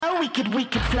we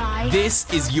could fly. This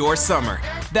is your summer.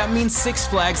 That means Six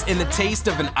Flags and the taste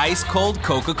of an ice-cold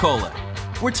Coca-Cola.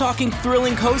 We're talking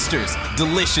thrilling coasters,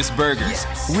 delicious burgers,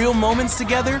 real moments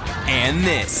together, and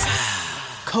this.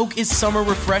 Coke is summer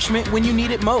refreshment when you need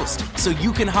it most, so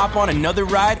you can hop on another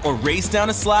ride or race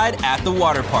down a slide at the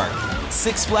water park.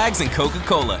 Six Flags and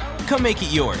Coca-Cola. Come make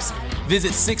it yours.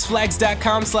 Visit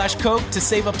sixflags.com/Coke to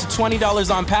save up to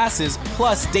 $20 on passes,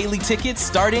 plus daily tickets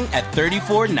starting at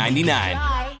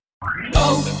 $34.99.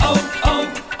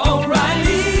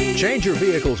 O'Reilly. Change your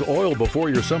vehicle's oil before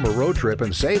your summer road trip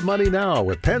and save money now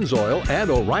with Pennzoil and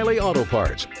O'Reilly Auto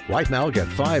Parts. Right now, get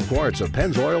 5 quarts of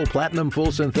Pennzoil Platinum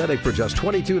Full Synthetic for just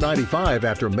 $22.95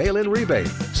 after mail-in rebate.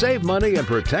 Save money and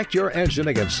protect your engine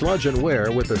against sludge and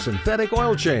wear with the synthetic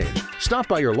oil change. Stop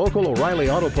by your local O'Reilly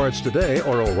Auto Parts today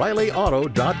or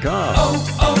O'ReillyAuto.com.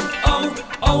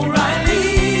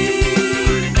 O'Reilly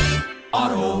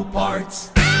Auto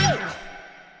Parts.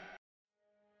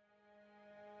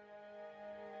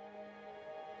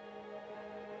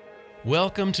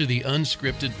 Welcome to the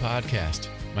Unscripted Podcast.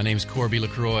 My name's Corby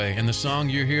LaCroix, and the song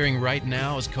you're hearing right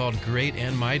now is called Great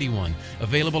and Mighty One,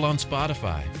 available on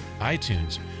Spotify,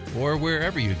 iTunes, or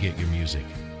wherever you get your music.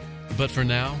 But for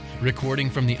now, recording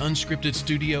from the Unscripted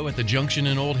studio at the Junction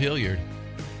in Old Hilliard,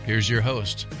 here's your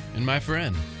host and my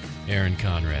friend, Aaron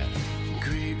Conrad.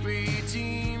 Great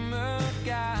Redeemer,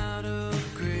 God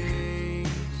of grace.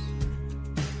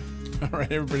 All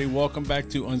right, everybody, welcome back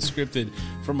to Unscripted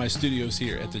from my studios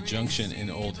here at the Junction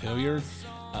in Old Hilliard.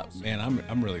 Man,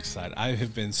 I'm really excited. I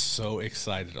have been so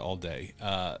excited all day.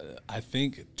 I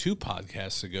think 2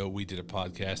 podcasts ago we did a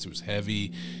podcast. It was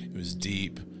heavy. It was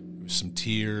deep. There was some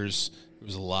tears. It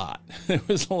was a lot. It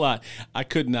was a lot. I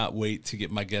could not wait to get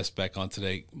my guest back on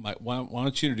today. Why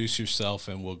don't you introduce yourself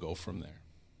and we'll go from there.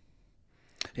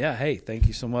 Yeah, hey, thank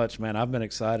you so much, man. I've been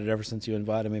excited ever since you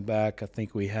invited me back. I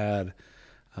think we have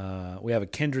a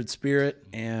kindred spirit,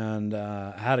 and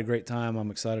I had a great time. I'm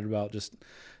excited about just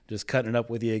cutting it up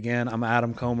with you again. I'm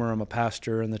Adam Comer. I'm a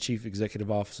pastor and the chief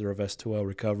executive officer of S2L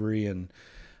Recovery, and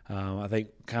I think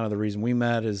kind of the reason we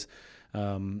met is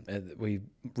we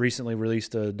recently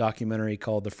released a documentary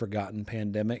called The Forgotten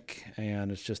Pandemic,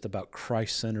 and it's just about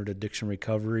Christ-centered addiction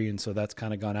recovery, and so that's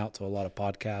kind of gone out to a lot of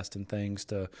podcasts and things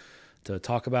to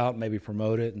talk about, maybe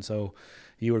promote it, and so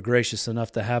you were gracious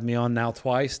enough to have me on now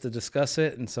twice to discuss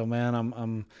it, and so, man,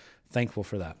 I'm thankful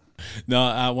for that. No,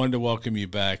 I wanted to welcome you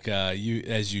back.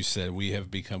 As you said, we have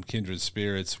become kindred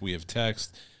spirits. We have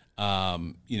text,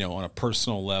 on a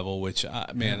personal level, which,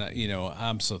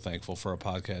 I'm so thankful for a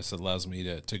podcast that allows me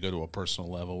to go to a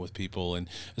personal level with people, and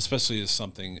especially as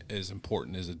something as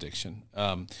important as addiction.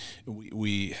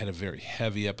 We had a very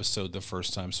heavy episode the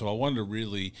first time, so I wanted to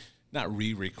really not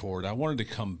re-record. I wanted to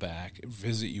come back,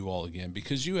 visit you all again,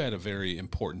 because you had a very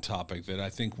important topic that I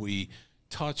think we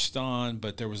touched on,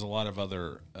 but there was a lot of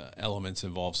other elements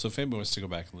involved. So if anybody wants to go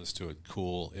back and listen to it,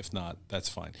 cool. If not, that's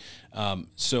fine.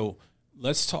 So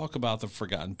let's talk about The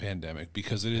Forgotten Pandemic,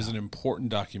 because it is an important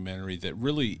documentary that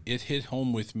really, it hit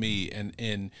home with me.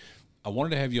 And I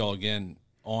wanted to have you all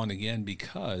on again,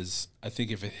 because I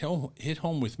think if it hit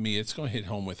home with me, it's going to hit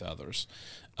home with others.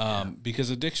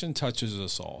 Because addiction touches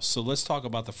us all. So let's talk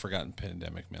about The Forgotten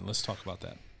Pandemic, man. Let's talk about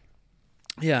that.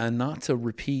 Yeah, and not to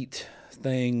repeat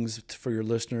things for your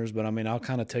listeners, but I mean, I'll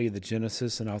kind of tell you the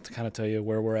genesis, and I'll kind of tell you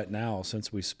where we're at now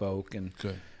since we spoke. And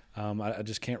good. I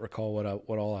just can't recall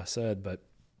what all I said, but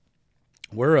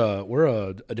we're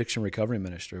a addiction recovery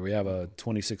ministry. We have a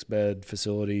 26-bed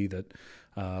facility that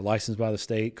licensed by the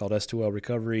state called S2L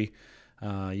Recovery.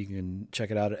 You can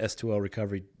check it out at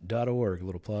s2lrecovery.org. A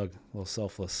little plug, a little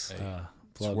selfless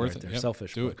plug right there. Yep.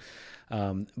 Selfish do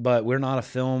plug. But we're not a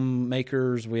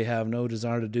filmmakers. We have no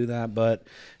desire to do that. But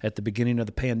at the beginning of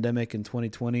the pandemic in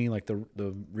 2020, like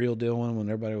the real deal one, when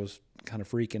everybody was kind of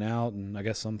freaking out, and I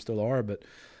guess some still are, but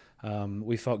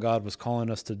we felt God was calling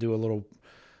us to do a little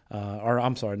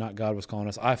not God was calling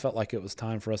us. I felt like it was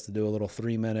time for us to do a little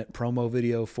 3-minute promo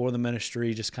video for the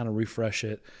ministry, just kind of refresh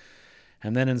it.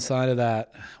 And then inside of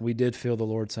that, we did feel the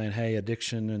Lord saying, hey,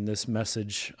 addiction and this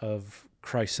message of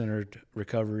Christ-centered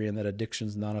recovery, and that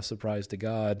addiction's not a surprise to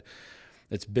God.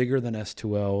 It's bigger than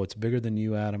S2L. It's bigger than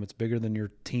you, Adam. It's bigger than your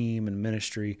team and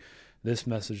ministry. This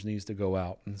message needs to go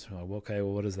out. And so, okay,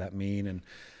 well, what does that mean? And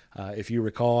if you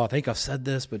recall, I think I've said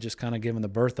this, but just kind of given the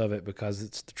birth of it because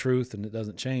it's the truth and it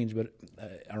doesn't change. But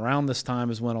around this time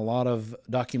is when a lot of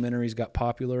documentaries got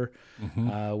popular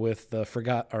with the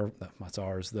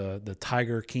the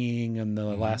Tiger King and the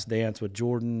Last Dance with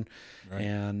Jordan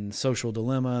and Social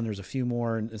Dilemma, and there's a few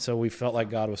more. And so we felt like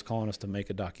God was calling us to make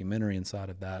a documentary inside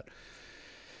of that.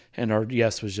 and our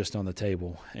yes was just on the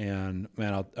table. And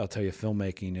man, I'll tell you,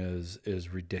 filmmaking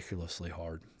is ridiculously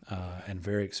hard and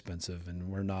very expensive. And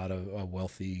we're not a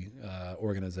wealthy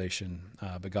organization,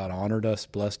 but God honored us,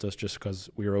 blessed us just because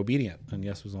we were obedient. And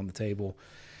yes was on the table,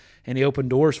 and He opened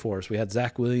doors for us. We had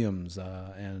Zach Williams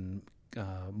and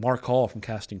Mark Hall from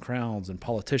Casting Crowns, and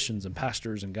politicians and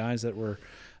pastors and guys that were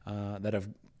that have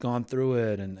gone through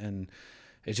it, and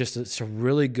it's a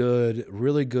really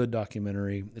good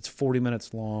documentary. It's 40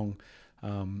 minutes long.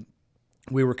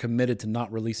 We were committed to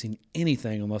not releasing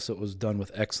anything unless it was done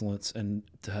with excellence, and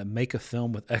to make a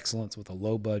film with excellence with a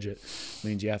low budget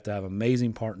means you have to have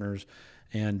amazing partners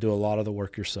and do a lot of the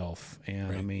work yourself. And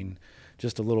right. I mean,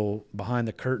 just a little behind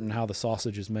the curtain how the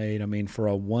sausage is made. I mean, for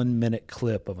a 1 minute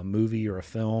clip of a movie or a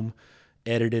film,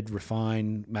 edited,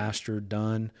 refined, mastered,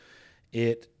 done,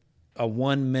 a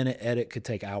 1 minute edit could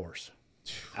take hours.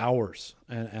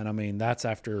 And I mean, that's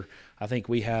after I think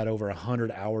we had over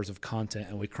 100 hours of content,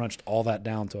 and we crunched all that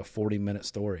down to a 40-minute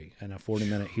story and a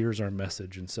 40-minute here's our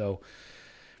message. And so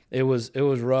it was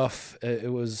rough.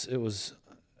 It was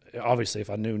obviously, if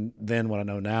I knew then what I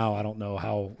know now, I don't know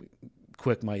how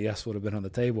quick my yes would have been on the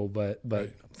table, but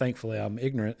right. Thankfully I'm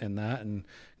ignorant in that, and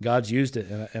God's used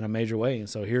it in a major way. And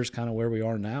so here's kind of where we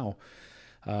are now.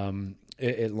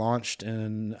 It launched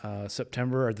in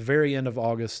September, at the very end of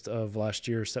August of last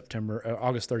year.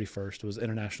 August 31st was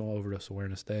International Overdose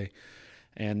Awareness Day.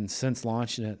 And since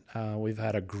launching it, we've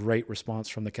had a great response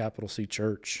from the Capital C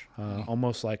Church.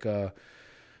 Almost like thank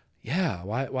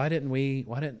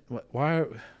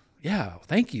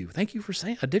you for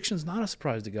saying addiction's not a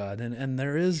surprise to God. And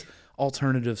there is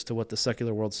alternatives to what the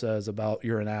secular world says about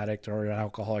you're an addict or an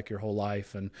alcoholic your whole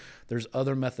life, and there's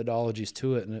other methodologies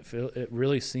to it. And it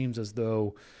really seems as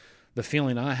though the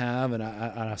feeling I have, and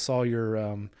I saw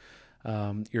your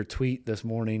tweet this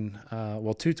morning.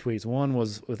 Well, two tweets. One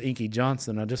was with Inky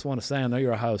Johnson. I just want to say, I know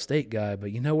you're a Ohio State guy,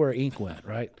 but you know where Ink went,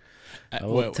 right?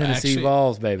 Tennessee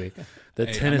Vols, baby. The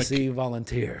Tennessee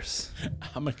Volunteers.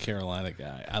 I'm a Carolina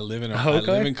guy. I live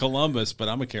in Columbus, but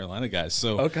I'm a Carolina guy.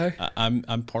 So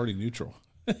I'm party neutral.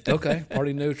 Okay,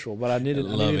 party neutral. But I needed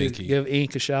to give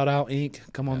Ink a shout out. Ink,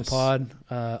 come on the pod.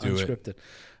 Unscripted.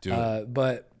 Do it.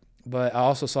 But I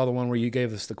also saw the one where you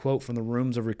gave us the quote from the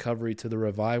rooms of recovery to the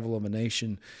revival of a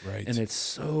nation. Right. And it's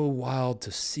so wild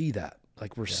to see that.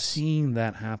 Like we're seeing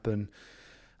that happen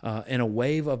in a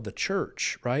wave of the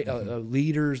church, right? Mm-hmm.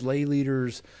 Leaders, lay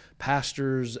leaders,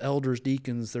 pastors, elders,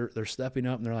 deacons, they're stepping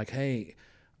up and they're like, hey,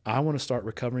 I want to start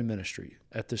recovery ministry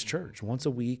at this church once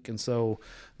a week. And so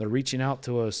they're reaching out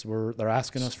to us. They're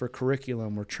asking us for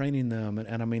curriculum. We're training them.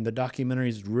 And I mean, the documentary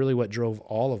is really what drove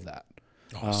all of that.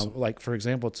 Awesome. Like, for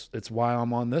example, it's why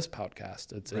I'm on this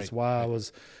podcast. It's why I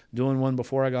was doing one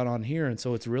before I got on here. And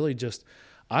so it's really just,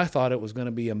 I thought it was going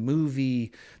to be a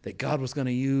movie that God was going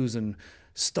to use and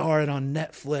star it on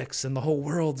Netflix and the whole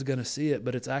world's going to see it.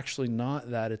 But it's actually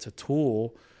not that. It's a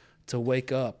tool to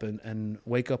wake up and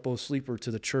wake up, O sleeper,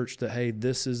 to the church that, hey,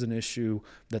 this is an issue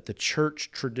that the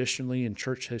church traditionally in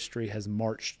church history has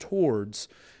marched towards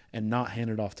and not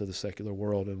handed off to the secular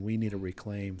world. And we need to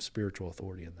reclaim spiritual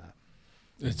authority in that.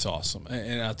 It's awesome.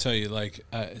 And I'll tell you,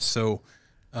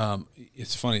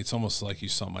 it's funny. It's almost like you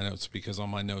saw my notes, because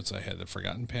on my notes I had the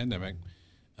forgotten pandemic,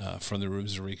 from the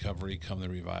rooms of recovery come the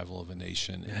revival of a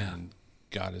nation, and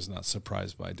God is not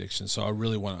surprised by addiction. So I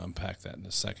really want to unpack that in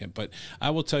a second. But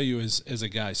I will tell you as a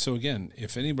guy, so again,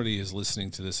 if anybody is listening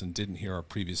to this and didn't hear our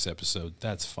previous episode,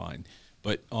 that's fine.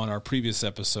 But on our previous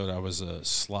episode, I was a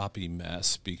sloppy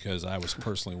mess because I was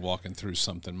personally walking through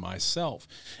something myself.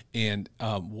 And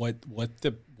what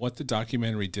the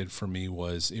documentary did for me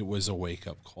was, it was a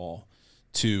wake-up call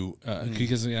to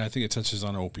because I think it touches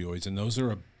on opioids, and those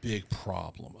are a big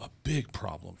problem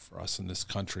for us in this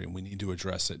country, and we need to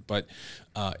address it. But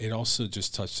it also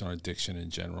just touched on addiction in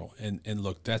general. And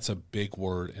look, that's a big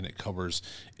word, and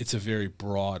it's a very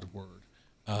broad word.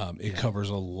 It covers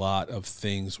a lot of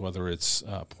things, whether it's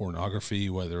pornography,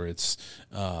 whether it's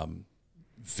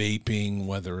vaping,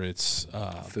 whether it's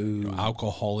food,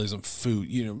 alcoholism, food,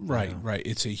 right.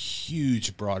 It's a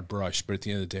huge broad brush, but at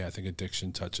the end of the day, I think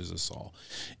addiction touches us all.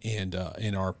 And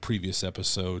in our previous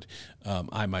episode,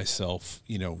 I myself,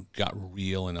 got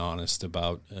real and honest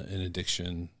about an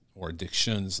addiction or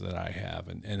addictions that I have.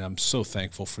 And I'm so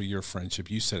thankful for your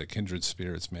friendship. You said it, kindred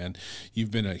spirits, man.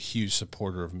 You've been a huge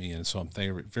supporter of me, and so I'm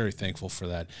very thankful for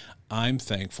that. I'm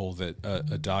thankful that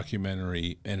a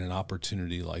documentary and an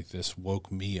opportunity like this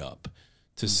woke me up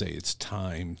to say it's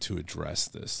time to address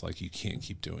this. Like, you can't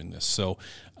keep doing this. So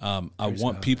I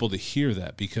want people to hear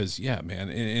that, because, man,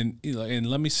 and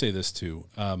let me say this too.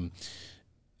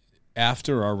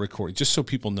 after our recording, just so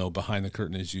people know behind the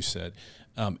curtain, as you said,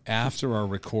 after our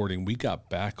recording, we got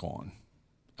back on.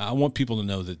 I want people to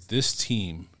know that this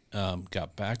team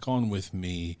got back on with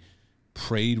me,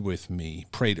 prayed with me,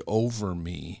 prayed over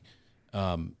me,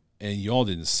 and y'all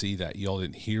didn't see that. Y'all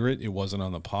didn't hear it. It wasn't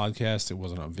on the podcast. It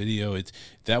wasn't on video.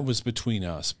 That was between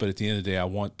us. But at the end of the day, I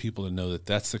want people to know that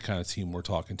that's the kind of team we're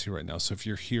talking to right now. So if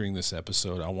you're hearing this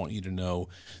episode, I want you to know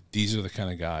these are the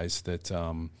kind of guys that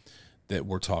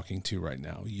we're talking to right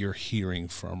now. You're hearing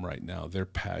from right now. They're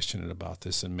passionate about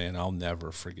this, and man, I'll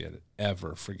never forget it.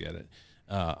 Ever forget it.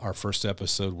 Our first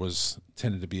episode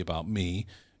tended to be about me,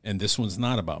 and this one's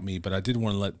not about me, but I did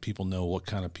want to let people know what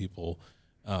kind of people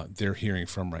they're hearing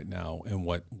from right now and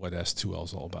what S2L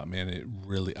is all about. Man, it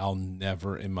really, I'll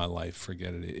never in my life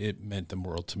forget it. It meant the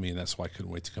world to me, and that's why I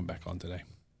couldn't wait to come back on today.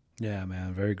 Yeah,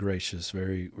 man, very gracious,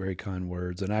 very, very kind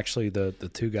words. And actually the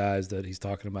two guys that he's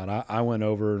talking about, I went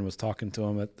over and was talking to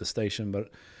them at the station, but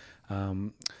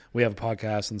we have a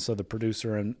podcast, and so the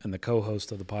producer and the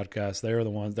co-host of the podcast, they are the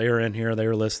ones, they are in here, they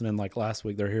were listening like last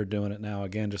week, they're here doing it now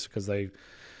again, just because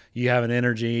you have an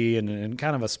energy and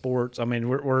kind of a sports. I mean,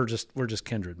 we're just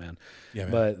kindred, man. Yeah,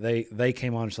 man. But they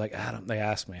came on just like, Adam, they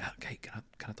asked me, hey, can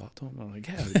I talk to him? I'm like,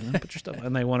 yeah, man, put your stuff.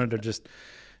 And they wanted to just,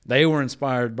 they were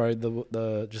inspired by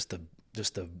the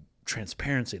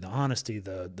transparency, the honesty,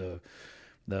 the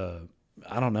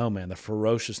I don't know, man, the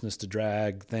ferociousness to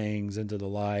drag things into the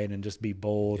light and just be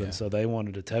bold. Yeah. And so they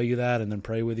wanted to tell you that and then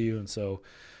pray with you. And so,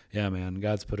 yeah, man,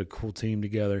 God's put a cool team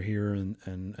together here,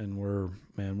 and we're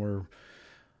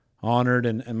honored,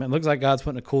 and it looks like God's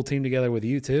putting a cool team together with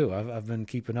you too. I've been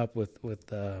keeping up with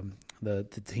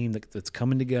the team that's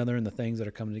coming together and the things that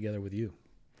are coming together with you.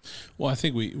 Well, I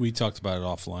think we talked about it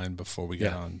offline before we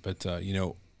got on, but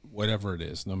whatever it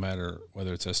is, no matter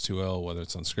whether it's S2L, whether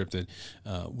it's unscripted,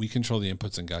 we control the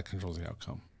inputs and God controls the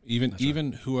outcome.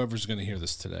 Even whoever's going to hear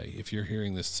this today, if you're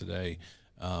hearing this today,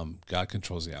 God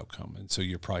controls the outcome. And so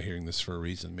you're probably hearing this for a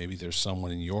reason. Maybe there's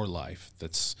someone in your life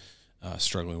that's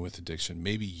struggling with addiction.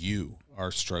 Maybe you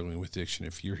are struggling with addiction.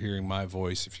 If you're hearing my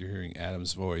voice, if you're hearing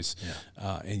Adam's voice,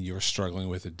 and you're struggling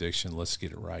with addiction, let's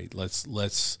get it right. Let's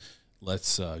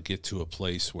get to a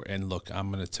place where, and look,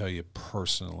 I'm going to tell you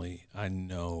personally,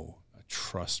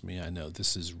 trust me, I know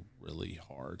this is really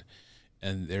hard,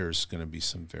 and there's going to be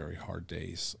some very hard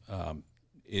days.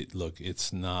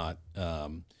 It's not,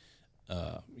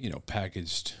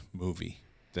 packaged movie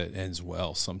that ends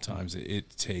well. Sometimes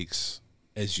it takes,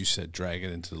 as you said, drag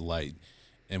it into the light.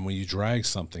 And when you drag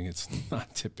something, it's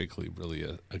not typically really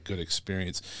a good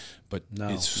experience, but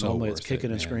it's so normally worth it's kicking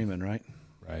it, and screaming, right?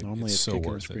 Right. Normally it's so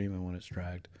kicking and screaming when it's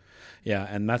dragged. Yeah,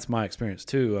 and that's my experience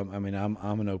too. I mean,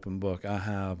 I'm an open book. I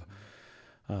have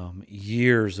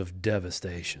years of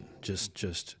devastation,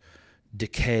 just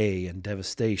decay and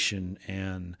devastation,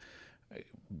 and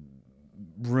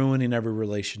ruining every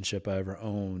relationship I ever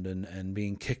owned, and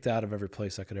being kicked out of every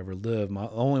place I could ever live. The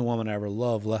only woman I ever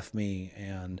loved left me,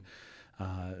 and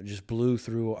just blew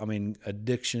through. I mean,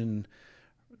 addiction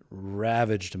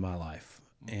ravaged my life.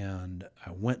 And I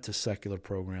went to secular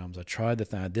programs. I tried the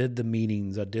thing. I did the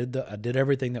meetings. I did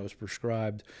everything that was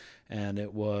prescribed, and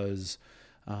it was,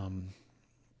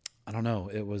 I don't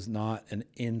know. It was not an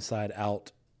inside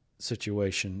out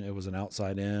situation. It was an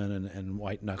outside in and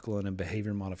white knuckling and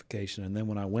behavior modification. And then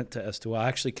when I went to S2L, I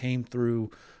actually came through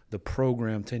the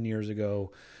program 10 years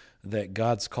ago that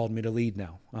God's called me to lead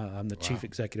now. I'm the chief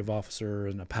executive officer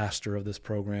and a pastor of this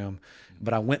program,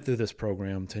 but I went through this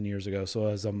program 10 years ago. So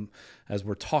as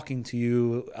we're talking to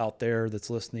you out there that's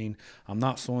listening, I'm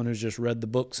not someone who's just read the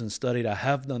books and studied. I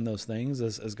have done those things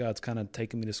as God's kind of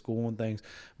taken me to school and things,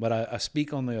 but I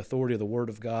speak on the authority of the Word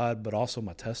of God, but also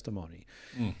my testimony.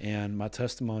 And my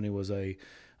testimony was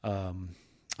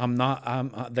I'm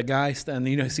the guy,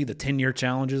 and see the 10-year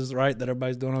challenges, right, that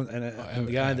everybody's doing. And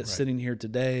the guy that's sitting here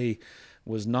today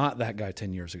was not that guy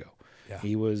 10 years ago. Yeah.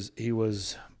 He was,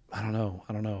 I don't know.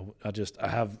 I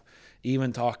have,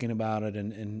 even talking about it,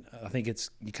 and I think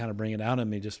you kind of bring it out in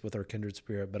me just with our kindred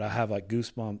spirit, but I have like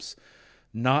goosebumps,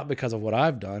 not because of what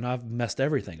I've done. I've messed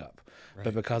everything up,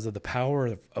 but because of the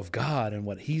power of God and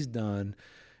what he's done.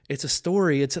 It's a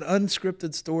story. It's an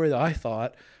unscripted story that I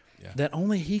thought that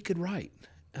only he could write.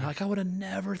 And I would have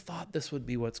never thought this would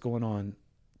be what's going on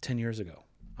 10 years ago.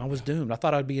 I was doomed. I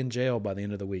thought I'd be in jail by the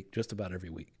end of the week, just about every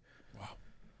week. Wow.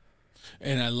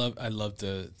 And I love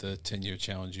the 10-year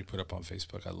challenge you put up on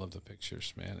Facebook. I love the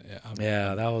pictures, man.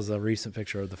 That was a recent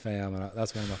picture of the fam, and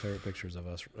that's one of my favorite pictures of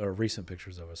us, or recent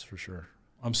pictures of us for sure.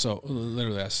 I saw it,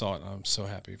 and I'm so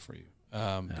happy for you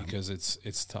because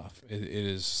it's tough. It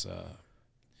is.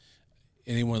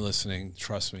 Anyone listening,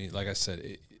 trust me. Like I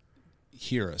said,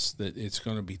 hear us that it's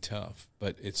going to be tough,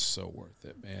 but it's so worth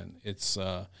it, man. It's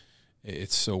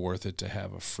so worth it to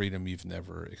have a freedom you've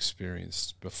never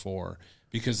experienced before,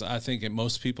 because I think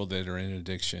most people that are in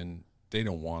addiction, they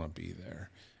don't want to be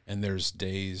there. And there's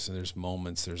days, there's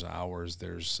moments, there's hours,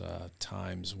 there's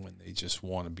times when they just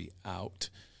want to be out,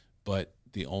 but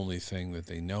the only thing that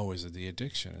they know is the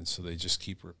addiction, and so they just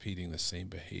keep repeating the same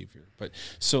behavior. But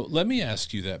so let me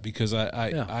ask you that, because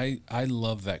I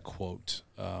love that quote.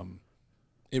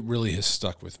 It really has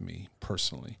stuck with me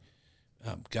personally.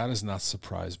 God is not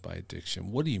surprised by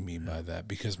addiction. What do you mean by that?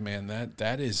 Because, man,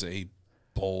 that is a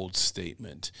bold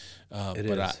statement.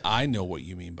 But I know what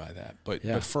you mean by that.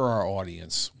 But for our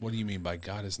audience, what do you mean by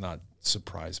God is not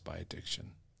surprised by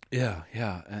addiction? Yeah.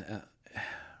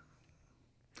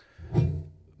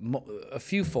 A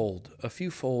few fold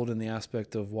in the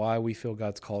aspect of why we feel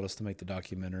God's called us to make the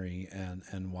documentary,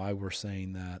 and why we're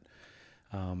saying that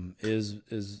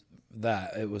is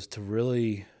that it was to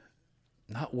really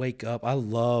not wake up. I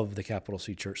love the Capital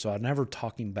C Church, so I'm never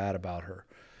talking bad about her.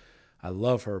 I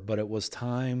love her, but it was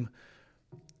time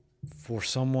for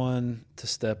someone to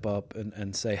step up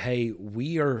and say, hey,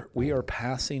 we are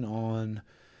passing on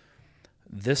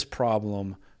this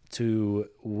problem to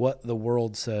what the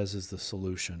world says is the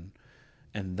solution.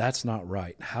 And that's not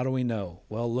right. How do we know?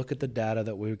 Well, look at the data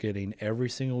that we're getting every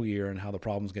single year and how the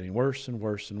problem's getting worse and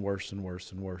worse and worse and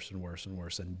worse and worse and worse and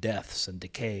worse, and deaths and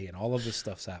decay and all of this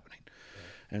stuff's happening.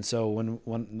 And so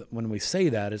when we say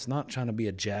that, it's not trying to be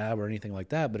a jab or anything like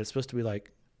that, but it's supposed to be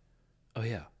like, oh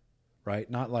yeah,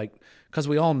 right? Not like, because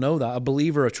we all know that,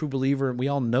 a true believer, we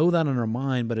all know that in our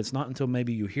mind, but it's not until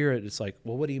maybe you hear it, it's like,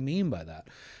 well, what do you mean by that?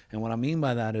 And what I mean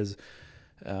by that is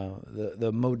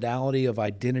the modality of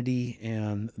identity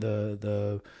and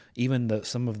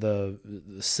some of the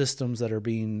systems that are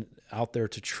being out there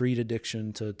to treat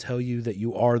addiction, to tell you that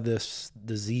you are this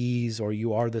disease, or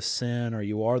you are this sin, or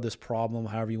you are this problem,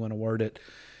 however you want to word it.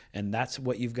 And that's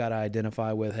what you've got to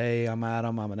identify with. Hey, I'm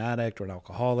Adam, I'm an addict or an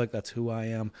alcoholic, that's who I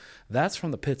am. That's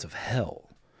from the pits of hell.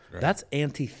 Right. That's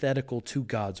antithetical to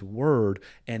God's word,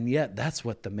 and yet that's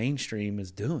what the mainstream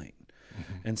is doing.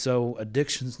 Mm-hmm. And so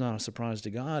addiction's not a surprise to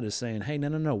God, is saying, hey,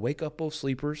 no, wake up, oh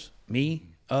sleepers, me,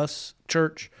 us,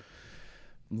 church.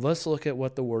 Let's look at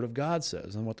what the Word of God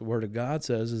says. And what the Word of God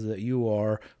says is that you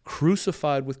are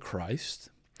crucified with Christ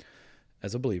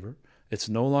as a believer. It's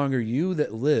no longer you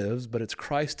that lives, but it's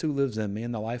Christ who lives in me.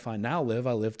 And the life I now live,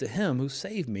 I live to him who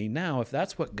saved me. Now, if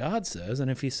that's what God says,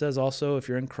 and if he says also, if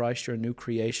you're in Christ, you're a new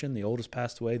creation, the old has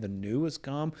passed away, the new has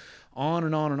come, on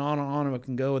and on and on and on, and it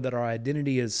can go that our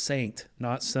identity is saint,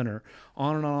 not sinner.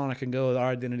 On and on it can go that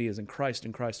our identity is in Christ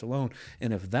and Christ alone.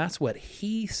 And if that's what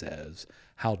he says,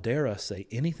 how dare us say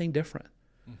anything different?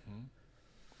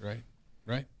 Mm-hmm. Right.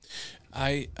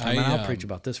 I'll preach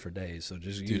about this for days. So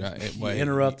just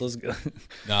interrupt. Let's go.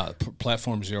 No,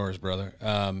 platform's yours, brother.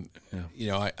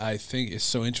 I think it's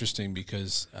so interesting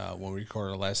because when we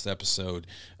recorded our last episode,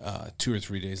 2 or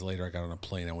 3 days later, I got on a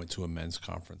plane. I went to a men's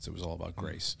conference. It was all about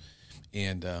grace,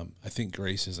 and I think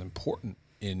grace is important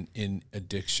in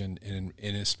addiction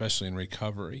and especially in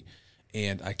recovery.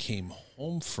 And I came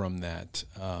home from that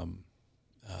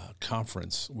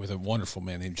conference with a wonderful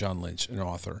man named John Lynch, an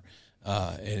author.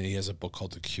 And he has a book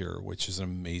called The Cure, which is an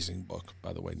amazing book,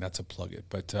 by the way, not to plug it,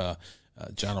 but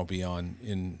John will be on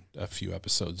in a few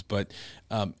episodes. But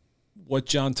what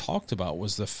John talked about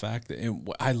was the fact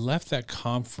that I left that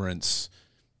conference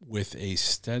with a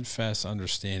steadfast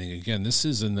understanding. Again,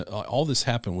 all this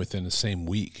happened within the same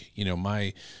week.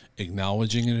 My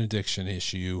acknowledging an addiction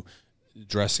issue,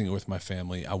 addressing it with my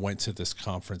family. I went to this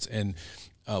conference, and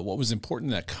what was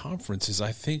important in that conference is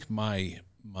I think my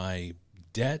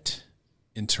debt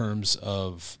in terms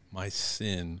of my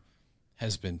sin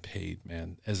has been paid,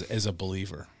 man, as a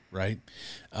believer, right?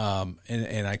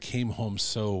 And I came home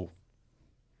so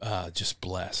just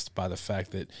blessed by the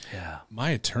fact that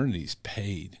my eternity's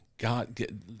paid.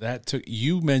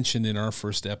 You mentioned in our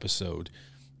first episode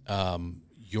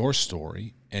your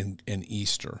story and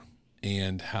Easter,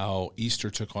 and how Easter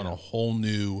took on a whole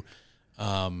new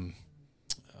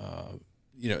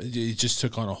it just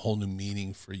took on a whole new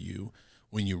meaning for you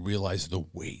when you realize the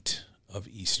weight of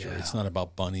Easter. Yeah. It's not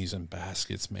about bunnies and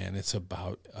baskets, man. It's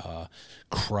about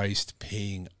Christ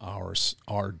paying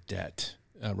our debt,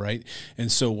 right?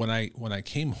 And so when I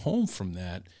came home from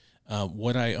that,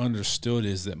 what I understood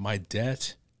is that my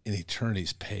debt in eternity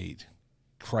is paid.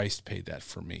 Christ paid that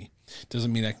for me.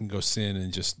 Doesn't mean I can go sin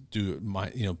and just do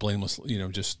my blameless,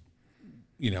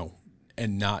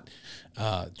 and not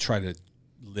try to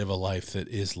live a life that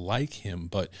is like him.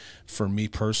 But for me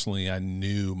personally, I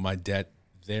knew my debt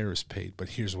there is paid. But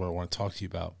here's what I want to talk to you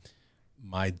about.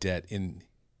 my debt in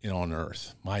on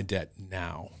earth, my debt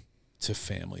now to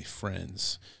family,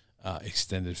 friends,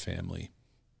 extended family,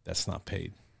 that's not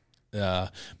paid.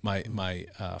 My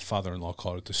father-in-law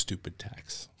called it the stupid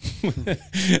tax.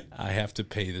 I have to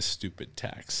pay the stupid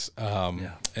tax.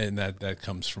 And that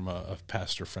comes from a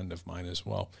pastor friend of mine as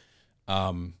well.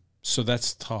 So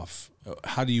that's tough.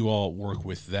 How do you all work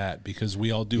with that? Because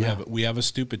we all do have a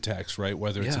stupid tax, right?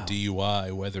 Whether it's a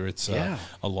DUI, whether it's a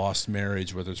lost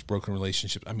marriage, whether it's broken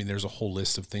relationship. I mean, there's a whole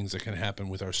list of things that can happen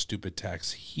with our stupid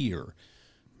tax here.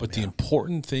 But the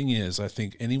important thing is, I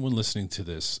think anyone listening to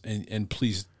this, and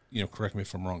please, correct me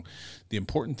if I'm wrong. The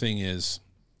important thing is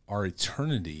our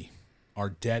eternity, our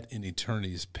debt in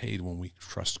eternity is paid when we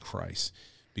trust Christ,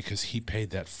 because he paid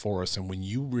that for us. And when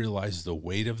you realize the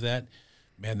weight of that,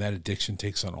 man, that addiction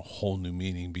takes on a whole new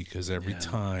meaning, because every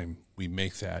time we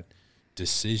make that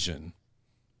decision,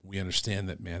 we understand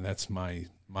that, man, that's my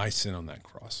sin on that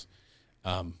cross.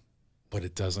 But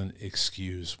it doesn't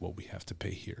excuse what we have to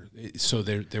pay here. So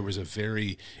there was a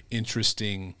very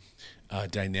interesting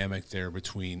dynamic there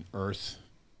between earth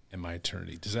and my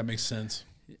eternity. Does that make sense?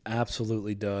 It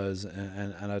absolutely does.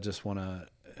 And I just want to,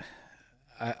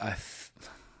 all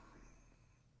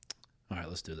right,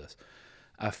 let's do this.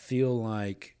 I feel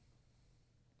like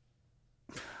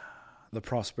the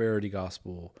prosperity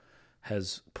gospel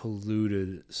has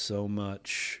polluted so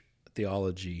much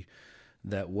theology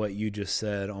that what you just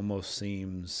said almost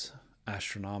seems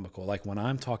astronomical. Like when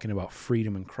I'm talking about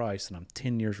freedom in Christ and I'm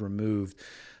 10 years removed,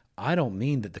 I don't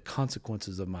mean that the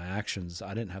consequences of my actions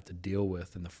I didn't have to deal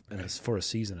with for a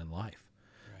season in life,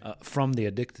 from the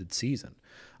addicted season.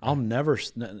 I'll never.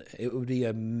 It would be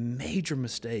a major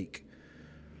mistake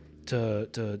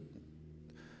to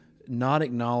not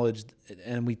acknowledge,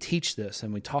 and we teach this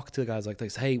and we talk to guys like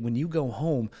this. Hey, when you go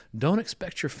home, don't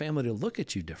expect your family to look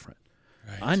at you different.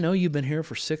 Right. I know you've been here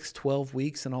for 6, 12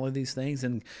 weeks and all of these things,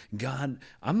 and God,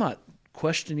 I'm not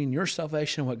questioning your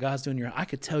salvation and what God's doing here. I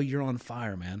could tell you're on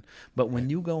fire, man. But when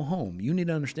you go home, you need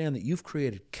to understand that you've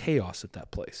created chaos at that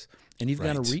place, and you've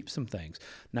got to reap some things.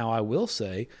 Now, I will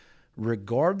say,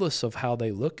 regardless of how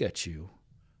they look at you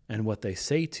and what they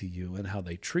say to you and how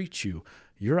they treat you,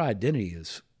 your identity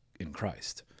is in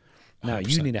Christ. Now, 100%.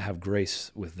 You need to have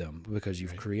grace with them because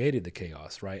you've created the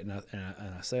chaos, right? And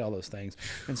I say all those things.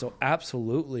 And so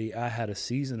absolutely I had a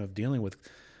season of dealing with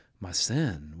my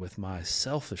sin, with my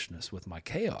selfishness, with my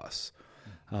chaos.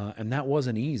 And that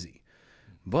wasn't easy.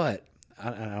 But,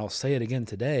 and I'll say it again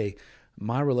today,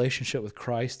 my relationship with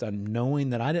Christ, I'm knowing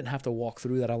that I didn't have to walk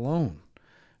through that alone.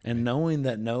 And knowing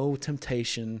that no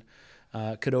temptation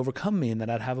could overcome me and that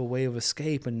I'd have a way of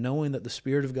escape, and knowing that the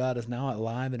Spirit of God is now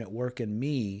alive and at work in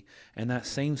me, and that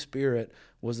same Spirit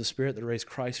was the Spirit that raised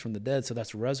Christ from the dead, so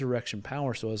that's resurrection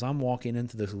power. So as I'm walking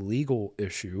into this legal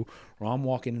issue, or I'm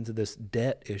walking into this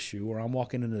debt issue, or I'm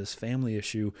walking into this family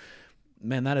issue,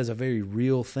 man, that is a very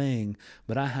real thing,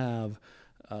 but I have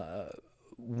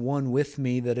one with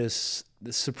me that is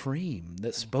the supreme,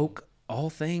 that spoke all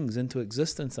things into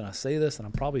existence. And I say this, and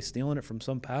I'm probably stealing it from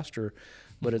some pastor,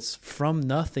 but it's from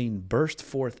nothing burst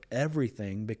forth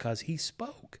everything because he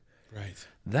spoke. Right.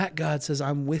 That God says,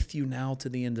 I'm with you now to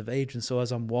the end of age. And so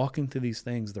as I'm walking through these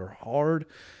things, they're hard.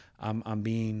 I'm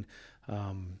being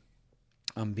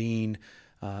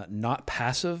not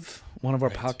passive. One of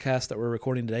our podcasts that we're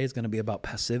recording today is going to be about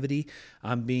passivity.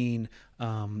 I'm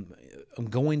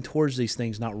going towards these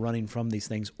things, not running from these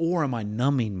things. Or am I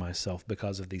numbing myself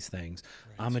because of these things?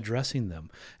 Right. I'm addressing them,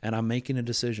 and I'm making a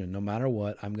decision. No matter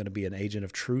what, I'm going to be an agent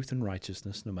of truth and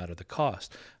righteousness, no matter the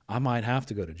cost. I might have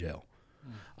to go to jail.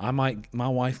 My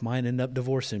wife might end up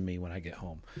divorcing me when I get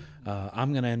home.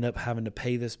 I'm going to end up having to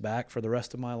pay this back for the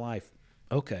rest of my life.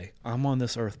 Okay, I'm on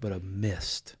this earth but a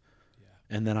mist,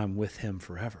 and then I'm with him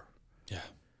forever. Yeah.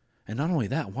 And not only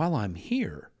that, while I'm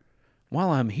here,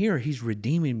 he's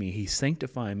redeeming me. He's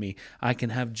sanctifying me. I can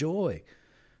have joy.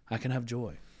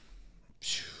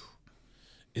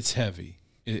 It's heavy.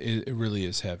 It really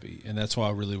is heavy. And that's why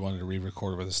I really wanted to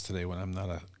re-record with us today when I'm not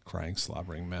a crying,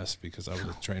 slobbering mess, because I was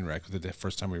a train wreck the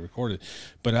first time we recorded.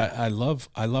 But I love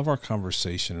our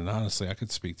conversation. And honestly, I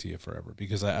could speak to you forever,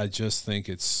 because I just think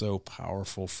it's so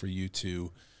powerful for you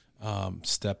to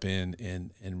step in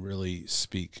and really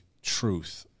speak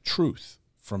truth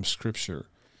from Scripture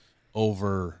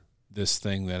over this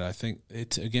thing that I think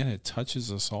it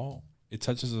touches us all. It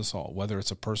touches us all, whether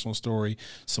it's a personal story,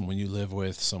 someone you live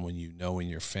with, someone you know in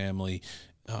your family,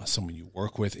 someone you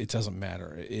work with. It doesn't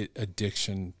matter.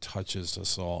 Addiction touches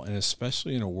us all, and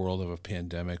especially in a world of a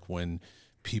pandemic when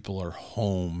people are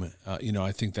home.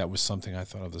 I think that was something I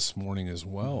thought of this morning as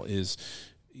well. Is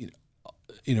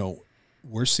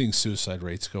we're seeing suicide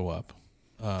rates go up.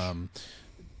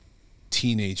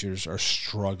 teenagers are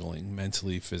struggling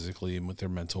mentally, physically, and with their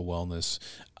mental wellness.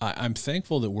 I'm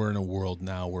thankful that we're in a world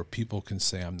now where people can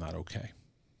say, I'm not okay.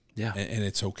 Yeah. And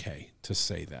it's okay to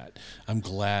say that. I'm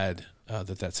glad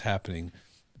that that's happening.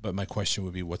 But my question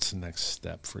would be, what's the next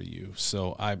step for you?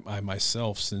 So I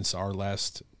myself, since our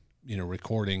last,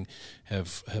 recording,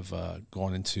 have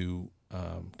gone into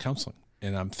counseling.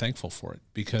 And I'm thankful for it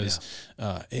because,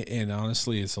 and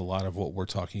honestly, it's a lot of what we're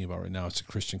talking about right now. It's a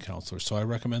Christian counselor. So I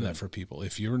recommend that for people.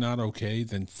 If you're not okay,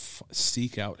 then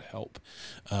seek out help.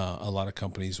 A lot of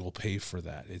companies will pay for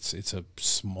that. It's a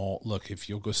small, look, if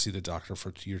you'll go see the doctor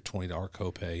for your $20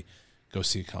 copay, go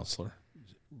see a counselor.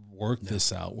 Work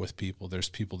this out with people. There's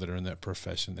people that are in that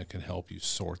profession that can help you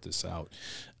sort this out.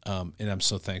 And I'm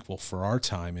so thankful for our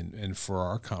time and for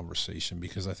our conversation,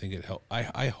 because I think it helped.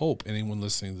 I hope anyone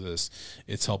listening to this,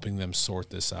 it's helping them sort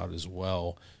this out as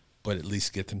well, but at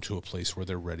least get them to a place where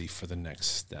they're ready for the next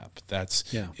step.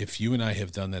 If you and I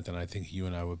have done that, then I think you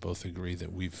and I would both agree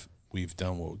that we've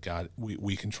done what God,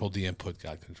 we controlled the input,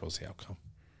 God controls the outcome.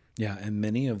 Yeah, and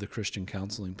many of the Christian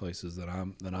counseling places that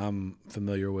I'm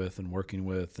familiar with and working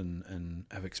with and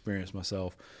have experienced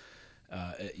myself,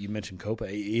 you mentioned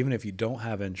copay. Even if you don't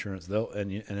have insurance,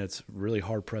 and it's really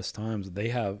hard pressed times, they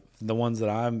have the ones that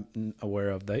I'm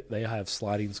aware of. They have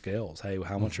sliding scales. Hey,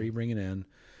 how much are you bringing in?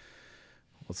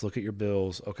 Let's look at your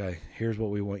bills. Okay, here's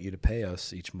what we want you to pay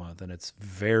us each month, and it's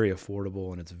very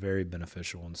affordable and it's very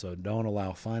beneficial. And so, don't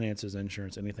allow finances,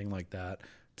 insurance, anything like that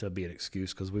to be an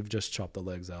excuse, because we've just chopped the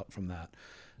legs out from that.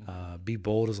 Be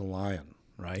bold as a lion,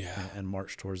 right? Yeah. And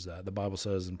march towards that. The Bible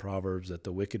says in Proverbs that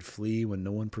the wicked flee when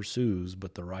no one pursues,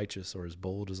 but the righteous are as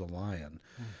bold as a lion.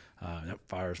 That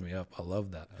fires me up. I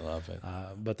love that. I love it.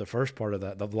 But the first part of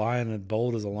that, the lion and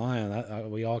bold as a lion,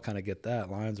 we all kind of get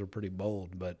that. Lions are pretty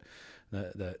bold, but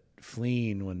that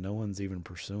fleeing when no one's even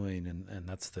pursuing, and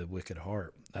that's the wicked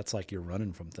heart. That's like you're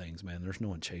running from things, man. There's no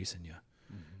one chasing you.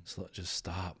 So just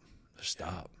stop.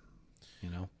 Stop,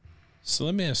 So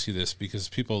let me ask you this, because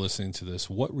people listening to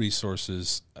this, what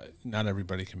resources, not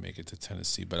everybody can make it to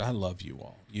Tennessee, but I love you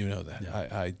all. You know that.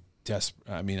 Yeah.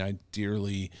 I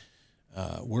dearly,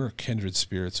 we're kindred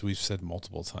spirits. We've said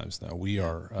multiple times now. We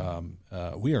are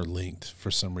linked for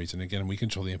some reason. Again, we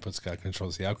control the inputs, God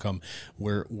controls the outcome.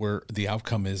 Where the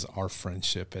outcome is our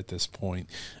friendship at this point.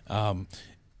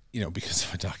 Because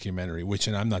of a documentary,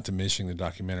 and I'm not diminishing the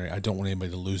documentary. I don't want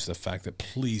anybody to lose the fact that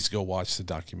please go watch the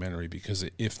documentary, because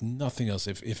if nothing else,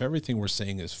 if everything we're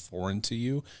saying is foreign to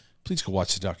you, please go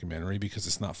watch the documentary, because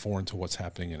it's not foreign to what's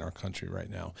happening in our country right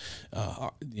now.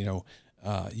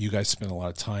 You guys spend a lot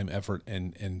of time, effort,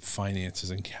 and finances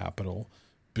and capital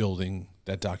building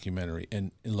that documentary.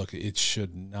 And look, it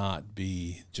should not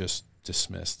be just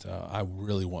dismissed. I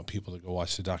really want people to go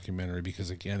watch the documentary, because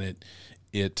again,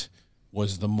 it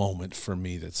was the moment for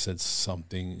me that said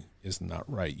something is not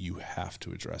right. You have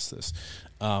to address this.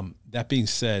 That being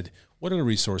said, what other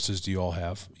resources do you all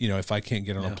have? If I can't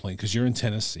get on a plane, because you're in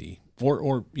Tennessee,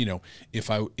 or if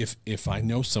I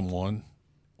know someone,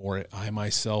 or I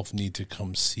myself need to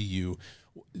come see you,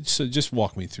 so just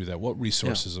walk me through that. What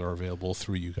resources are available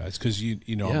through you guys? Because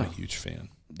I'm a huge fan.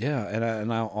 Yeah,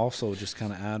 and I'll also just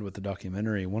kind of add with the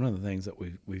documentary, one of the things that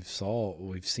we've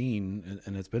seen,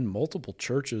 and it's been multiple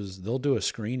churches. They'll do a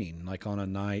screening like on a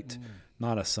night,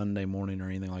 not a Sunday morning or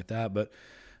anything like that, but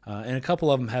and a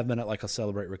couple of them have been at like a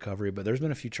Celebrate Recovery. But there's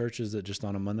been a few churches that just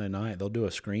on a Monday night they'll do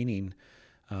a screening,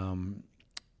 and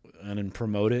then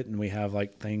promote it. And we have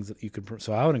like things that you could.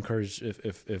 So I would encourage,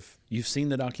 if you've seen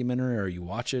the documentary or you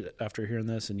watch it after hearing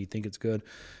this and you think it's good,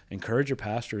 encourage your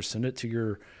pastors, send it to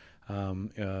your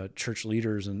church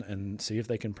leaders and see if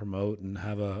they can promote and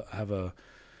have a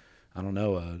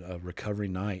recovery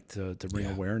night to bring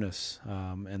awareness.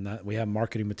 And that we have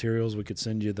marketing materials. We could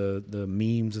send you the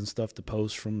memes and stuff to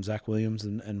post from Zach Williams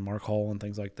and Mark Hall and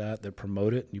things like that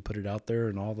promote it, and you put it out there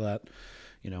and all that.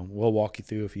 We'll walk you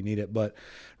through if you need it. But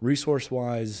resource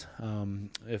wise,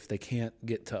 if they can't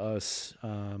get to us,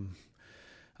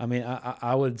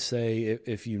 I would say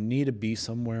if you need to be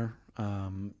somewhere,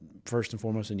 first and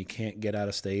foremost, and you can't get out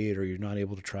of state or you're not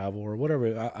able to travel or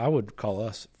whatever, I would call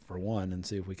us for one and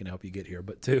see if we can help you get here.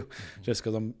 But two, just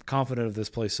because I'm confident of this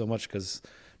place so much, because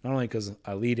not only because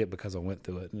I lead it, because I went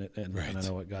through it and I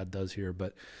know what God does here.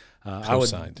 But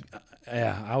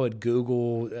I would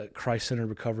Google Christ-centered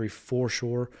recovery for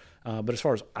sure. But as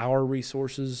far as our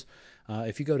resources,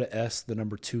 if you go to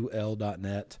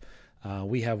S2L.net.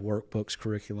 We have workbooks,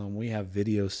 curriculum. We have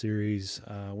video series.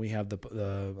 We have the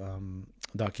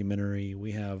documentary.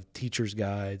 We have teachers'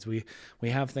 guides. We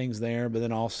have things there, but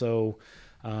then also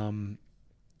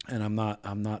and I'm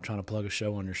not trying to plug a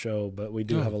show on your show, but we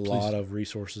do have a lot of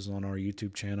resources on our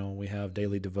YouTube channel. We have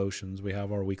daily devotions. We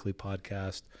have our weekly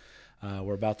podcast.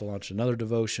 We're about to launch another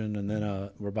devotion, and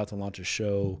then we're about to launch a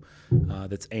show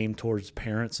that's aimed towards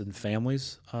parents and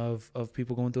families of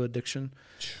people going through addiction,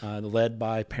 led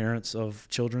by parents of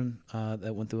children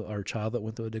that went through, or child that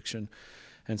went through addiction.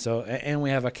 And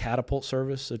we have a Catapult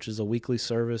service, which is a weekly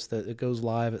service that it goes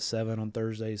live at 7 on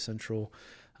Thursdays Central.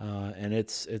 And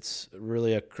it's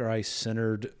really a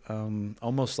Christ-centered,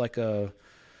 almost like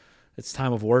it's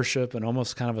time of worship and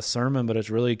almost kind of a sermon, but it's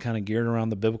really kind of geared around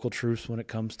the biblical truths when it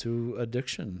comes to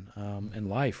addiction and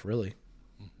life, really.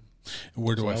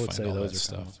 Where do I find all that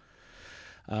stuff?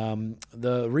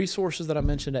 The resources that I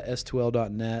mentioned at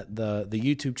S2L.net, the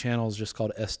YouTube channel is just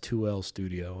called S2L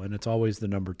Studio, and it's always the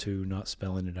number 2, not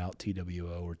spelling it out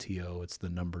TWO or TO. It's the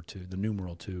number 2, the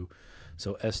numeral 2.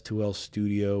 So S2L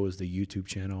Studio is the YouTube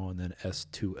channel, and then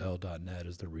S2L.net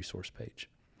is the resource page.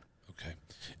 Okay.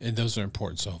 And those are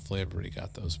important, so hopefully everybody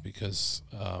got those because,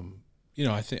 I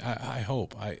think, I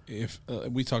hope, if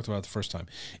we talked about it the first time,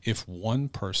 if one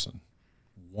person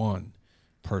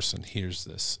hears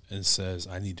this and says,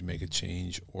 I need to make a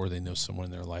change, or they know someone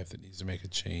in their life that needs to make a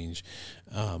change,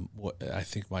 I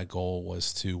think my goal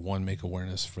was to, one, make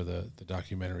awareness for the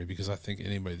documentary, because I think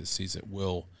anybody that sees it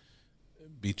will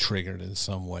be triggered in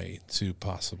some way to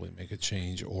possibly make a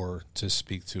change or to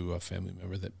speak to a family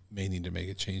member that may need to make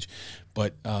a change.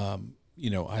 But, I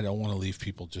don't want to leave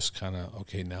people just kind of,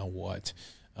 okay, now what?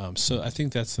 So I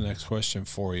think that's the next question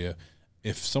for you.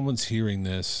 If someone's hearing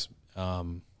this,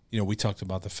 we talked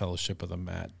about the Fellowship of the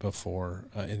Mat before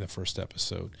in the first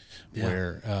episode,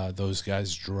 where those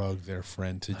guys drugged their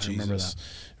friend to Jesus.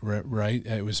 Right?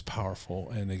 It was powerful.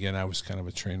 And again, I was kind of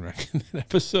a train wreck in that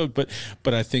episode, but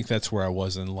I think that's where I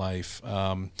was in life.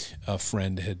 A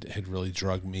friend had really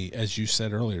drugged me, as you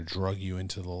said earlier, drug you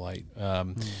into the light.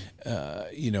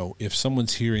 If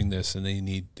someone's hearing this and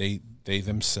they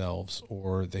themselves,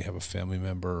 or they have a family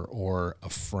member or a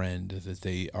friend that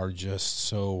they are just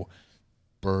so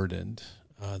burdened,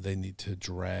 they need to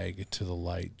drag to the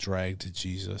light, drag to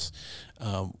Jesus.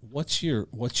 What's your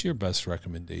best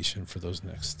recommendation for those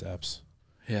next steps?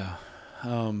 Yeah.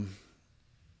 And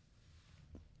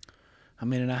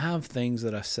I have things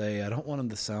that I say. I don't want them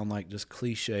to sound like just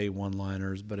cliche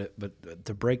one-liners, but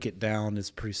to break it down is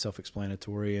pretty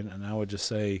self-explanatory. And I would just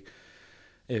say,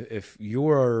 if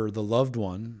you're the loved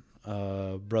one,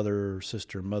 brother,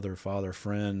 sister, mother, father,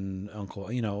 friend, uncle,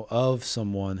 of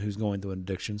someone who's going through an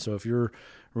addiction. So if you're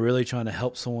really trying to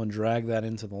help someone drag that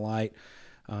into the light,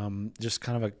 just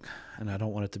kind of and I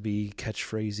don't want it to be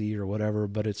catchphrasey or whatever,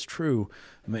 but it's true.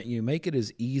 You make it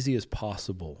as easy as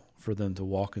possible for them to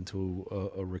walk into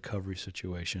a recovery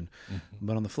situation. Mm-hmm.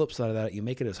 But on the flip side of that, you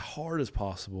make it as hard as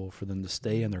possible for them to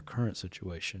stay in their current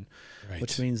situation,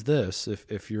 which means this,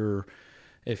 if you're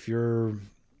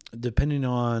depending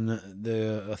on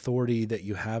the authority that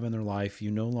you have in their life,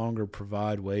 you no longer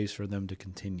provide ways for them to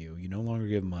continue. You no longer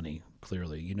give money,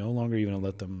 clearly. You no longer even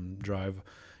let them drive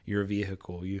your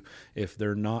vehicle. If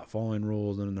they're not following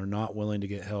rules and they're not willing to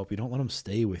get help, you don't let them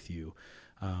stay with you.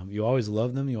 You always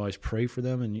love them. You always pray for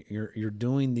them, and you're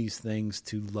doing these things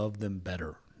to love them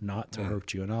better, not to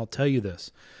hurt you. And I'll tell you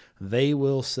this: they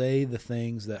will say the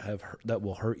things that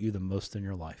will hurt you the most in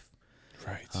your life.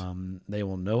 Right. They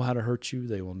will know how to hurt you.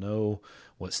 They will know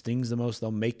what stings the most.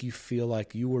 They'll make you feel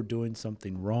like you are doing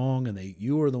something wrong, and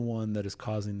you are the one that is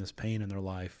causing this pain in their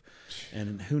life.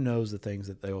 And who knows the things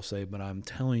that they will say, but I'm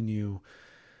telling you,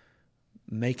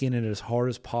 making it as hard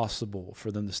as possible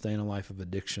for them to stay in a life of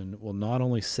addiction will not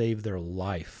only save their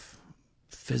life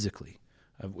physically.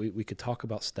 We could talk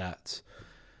about stats,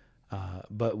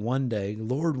 but one day,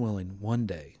 Lord willing,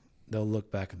 they'll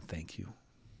look back and thank you.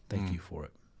 Thank you for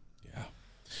it. Yeah.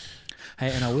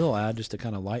 Hey, and I will add, just to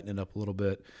kind of lighten it up a little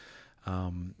bit,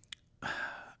 I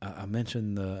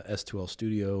mentioned the S2L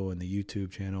Studio and the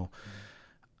YouTube channel.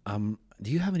 Do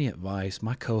you have any advice?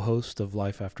 My co-host of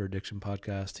Life After Addiction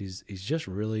podcast, he's just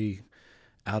really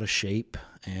out of shape,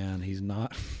 and he's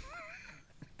not.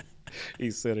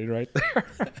 He's sitting right there.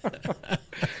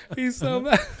 He's so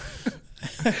mad.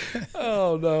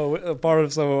 Oh no! Part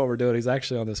of some of what we're doing, he's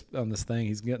actually on this thing.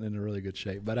 He's getting into really good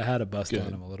shape, but I had to bust on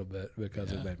him a little bit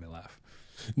because it made me laugh.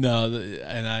 No,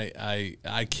 and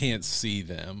I can't see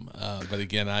them, but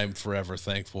again, I'm forever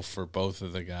thankful for both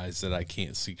of the guys that I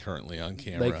can't see currently on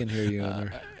camera. They can hear you in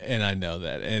there, and I know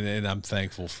that, and I'm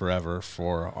thankful forever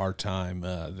for our time,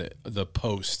 the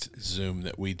post Zoom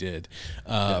that we did.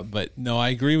 But no, I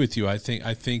agree with you. I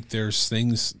think there's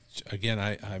things.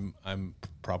 Again, I'm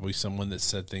probably someone that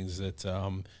said things that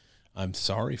I'm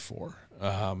sorry for.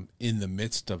 in the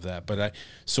midst of that. But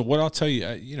so what I'll tell you,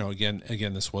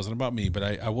 again, this wasn't about me, but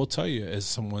I will tell you as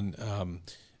someone,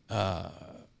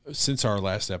 since our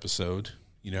last episode,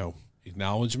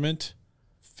 acknowledgement,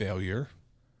 failure,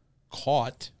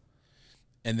 caught,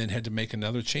 and then had to make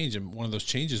another change. And one of those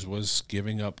changes was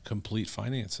giving up complete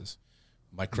finances,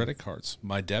 my credit cards,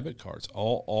 my debit cards,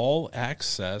 all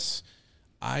access.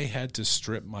 I had to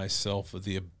strip myself of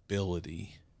the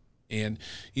ability. And,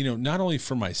 not only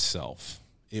for myself,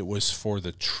 it was for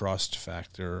the trust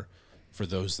factor for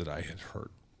those that I had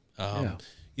hurt.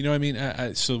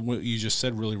 So what you just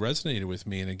said really resonated with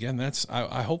me. And again,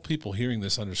 I hope people hearing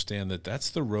this understand that that's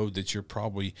the road that you're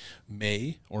probably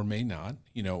may or may not,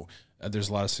 there's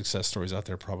a lot of success stories out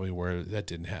there probably where that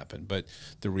didn't happen. But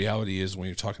the reality is when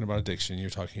you're talking about addiction, you're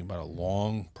talking about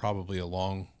probably a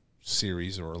long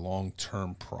series or a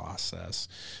long-term process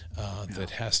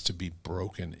that has to be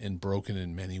broken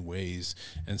in many ways.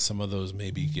 And some of those may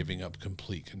be giving up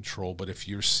complete control. But if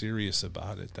you're serious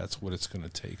about it, that's what it's going to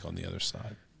take on the other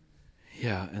side.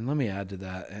 Yeah, and let me add to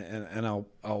that, and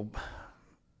I'll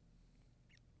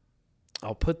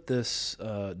put this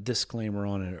disclaimer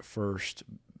on it at first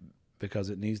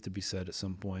because it needs to be said at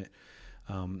some point.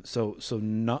 So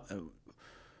not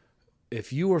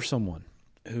if you are someone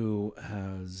who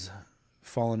has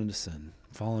fallen into sin,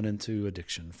 fallen into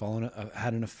addiction,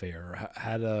 had an affair,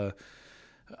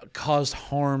 caused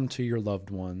harm to your loved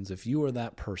ones, if you are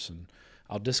that person,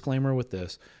 I'll disclaimer with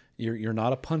this: you're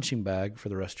not a punching bag for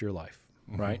the rest of your life.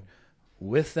 Right.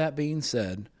 With that being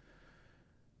said,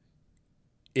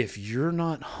 if you're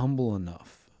not humble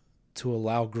enough to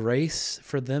allow grace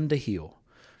for them to heal,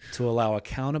 to allow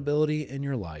accountability in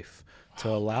your life, to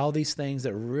allow these things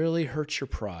that really hurt your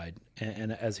pride,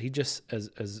 and as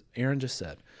Aaron just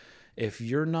said, if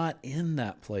you're not in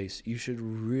that place, you should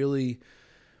really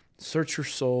search your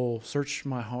soul, search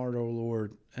my heart, O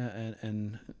Lord,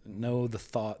 and know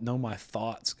my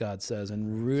thoughts, God says,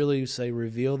 and really say,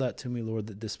 reveal that to me, Lord,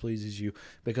 that displeases you.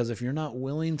 Because if you're not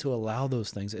willing to allow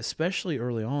those things, especially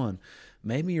early on,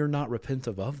 maybe you're not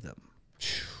repentive of them,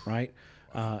 right?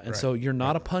 So you're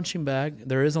not a punching bag.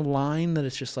 There is a line that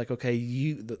it's just like,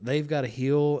 okay, they've got to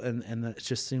heal, and it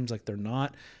just seems like they're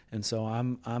not. And so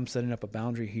I'm setting up a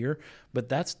boundary here, but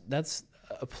that's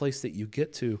a place that you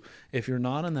get to if you're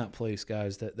not in that place,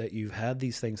 guys, that you've had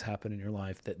these things happen in your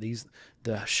life,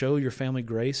 to show your family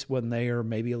grace when they are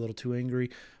maybe a little too angry,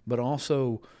 but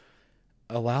also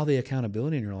allow the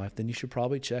accountability in your life. Then you should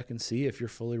probably check and see if you're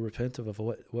fully repentive of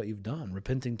what you've done,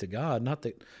 repenting to God. Not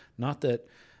that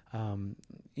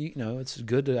it's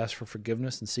good to ask for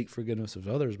forgiveness and seek forgiveness of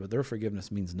others, but their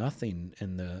forgiveness means nothing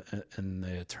in the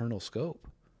eternal scope.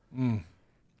 Man,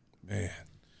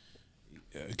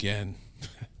 again,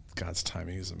 God's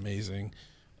timing is amazing.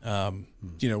 One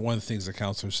of the things the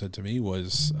counselor said to me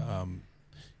was,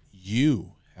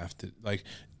 you have to,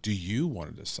 do you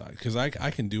want to decide? Because I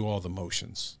can do all the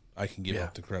motions. I can give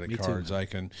up the credit cards. Too. I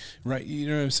can, right? You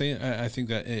know what I'm saying? I think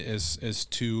that as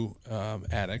two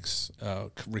addicts,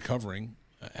 recovering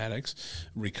addicts,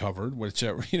 recovered,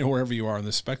 whichever, wherever you are on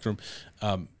the spectrum,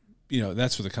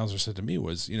 that's what the counselor said to me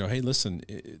was, hey, listen,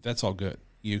 that's all good.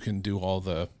 We can do all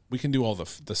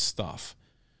the stuff,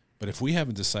 but if we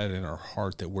haven't decided in our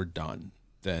heart that we're done,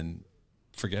 then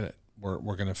forget it.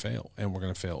 We're going to fail, and we're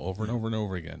going to fail over and over and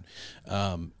over again.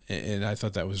 And I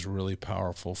thought that was really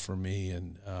powerful for me,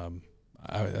 and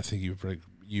I think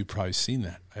you've probably seen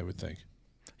that. I would think.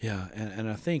 Yeah, and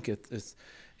I think it's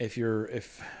if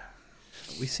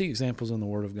we see examples in the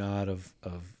Word of God of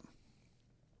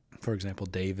for example,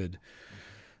 David.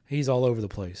 He's all over the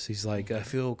place. He's like, I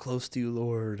feel close to you,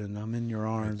 Lord, and I'm in your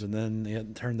arms. And then he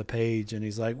hadn't turned the page, and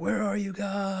he's like, where are you,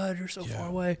 God? You're so far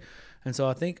away. And so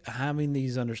I think having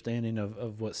these understanding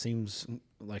of what seems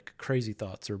like crazy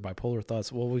thoughts or bipolar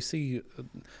thoughts, well, we see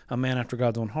a man after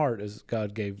God's own heart, as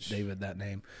God gave David that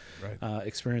name, right.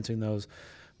 Experiencing those.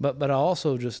 But I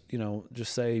also just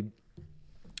say,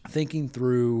 thinking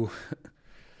through,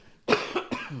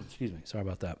 excuse me, sorry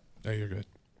about that. No, you're good.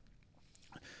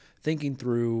 Thinking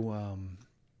through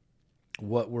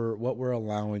what we're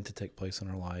allowing to take place in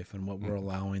our life, and what we're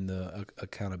allowing the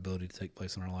accountability to take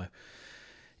place in our life.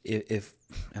 And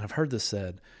I've heard this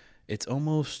said, it's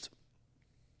almost,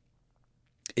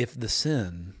 if the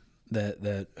sin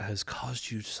that has caused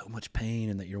you so much pain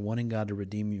and that you're wanting God to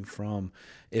redeem you from,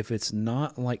 if it's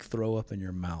not like throw up in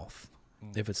your mouth,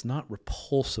 if it's not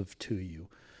repulsive to you,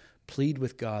 plead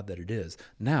with God that it is.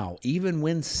 Now, even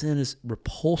when sin is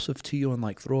repulsive to you and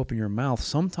like throw up in your mouth,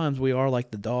 sometimes we are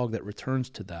like the dog that returns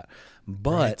to that.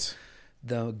 But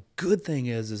The good thing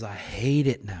is I hate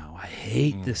it now. I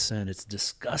hate this sin. It's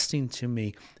disgusting to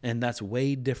me. And that's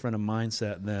way different a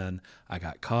mindset than I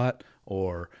got caught,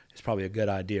 or it's probably a good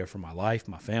idea for my life,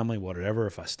 my family, whatever.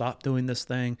 If I stop doing this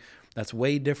thing, that's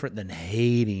way different than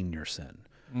hating your sin.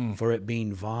 For it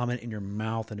being vomit in your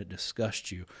mouth and it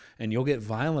disgusts you. And you'll get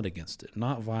violent against it.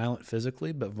 Not violent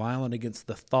physically, but violent against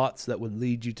the thoughts that would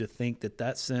lead you to think that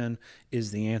that sin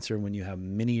is the answer when you have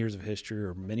many years of history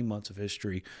or many months of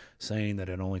history saying that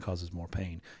it only causes more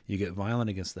pain. You get violent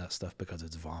against that stuff because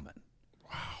it's vomit.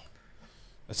 Wow.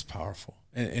 That's powerful.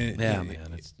 And Man,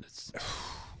 it's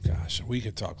gosh, we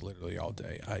could talk literally all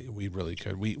day. We really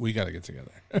could. We got to get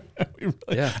together.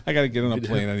 I got to get on a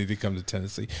plane. I need to come to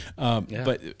Tennessee.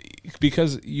 But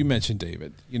because you mentioned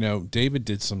David, David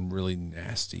did some really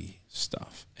nasty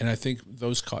stuff, and I think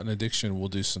those caught in addiction will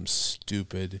do some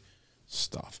stupid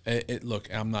stuff. Look,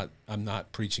 I'm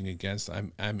not preaching against.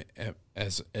 I'm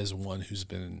as one who's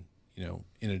been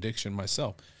in addiction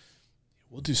myself.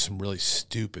 We'll do some really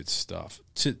stupid stuff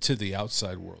to the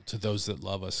outside world, to those that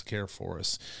love us, care for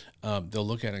us. They'll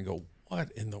look at it and go,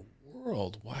 what in the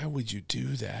world? Why would you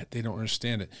do that? They don't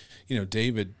understand it.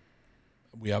 David,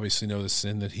 we obviously know the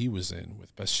sin that he was in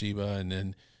with Bathsheba. And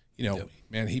then,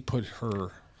 man, he put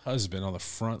her husband on the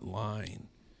front line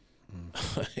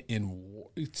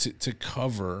to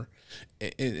cover.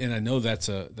 And I know that's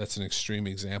an extreme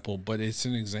example, but it's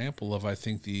an example of, I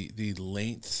think, the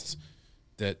lengths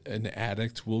that an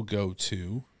addict will go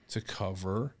to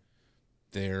cover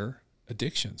their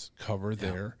addictions,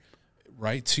 their,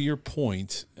 right to your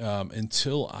point,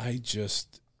 until I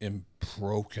just am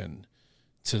broken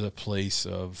to the place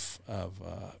of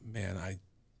man,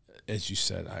 as you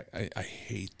said, I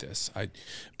hate this. I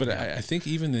think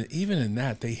even in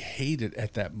that, they hate it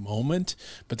at that moment,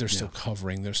 but they're still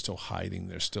covering, they're still hiding,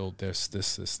 they're still this,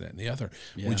 that, and the other.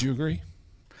 Yeah. Would you agree?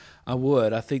 I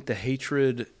would. I think the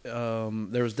hatred,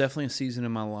 there was definitely a season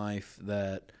in my life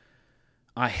that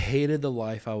I hated the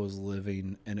life I was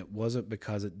living, and it wasn't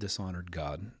because it dishonored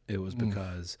God. It was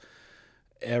because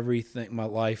my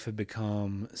life had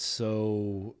become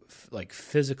so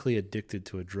physically addicted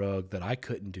to a drug that I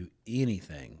couldn't do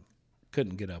anything.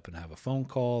 Couldn't get up and have a phone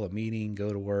call, a meeting,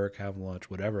 go to work, have lunch,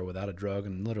 whatever, without a drug,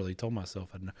 and literally told myself.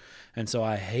 And so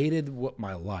I hated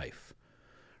my life.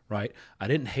 Right, I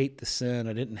didn't hate the sin.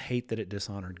 I didn't hate that it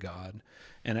dishonored God,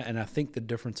 and I think the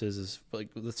difference is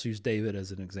let's use David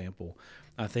as an example.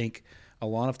 I think a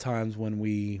lot of times when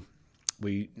we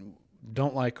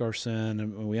don't like our sin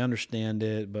and we understand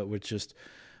it, but we're just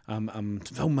I'm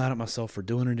so mad at myself for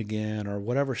doing it again, or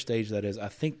whatever stage that is. I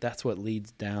think that's what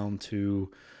leads down to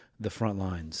the front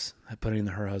lines, putting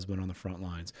her husband on the front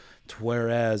lines.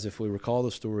 Whereas if we recall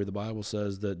the story, the Bible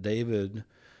says that David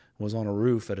was on a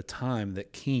roof at a time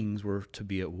that kings were to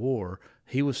be at war.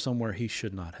 He was somewhere he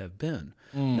should not have been.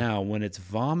 Now, when it's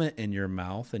vomit in your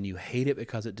mouth and you hate it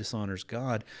because it dishonors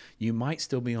God, you might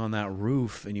still be on that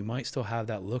roof and you might still have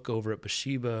that look over at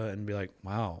Bathsheba and be like,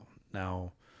 wow,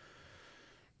 now.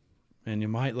 And you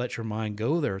might let your mind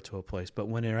go there to a place. But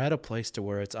when you're at a place to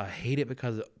where I hate it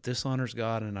because it dishonors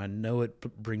God and I know it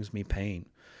brings me pain,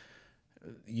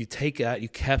 you take that, you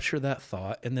capture that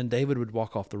thought, and then David would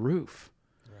walk off the roof.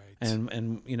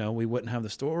 And we wouldn't have the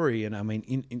story. And I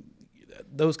mean,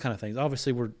 those kind of things.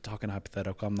 Obviously, we're talking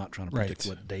hypothetical. I'm not trying to predict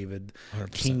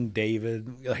what King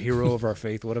David, a hero of our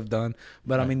faith, would have done.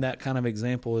 But I mean, that kind of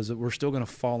example is that we're still going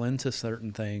to fall into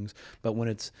certain things. But when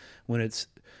it's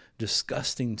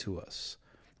disgusting to us,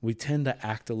 we tend to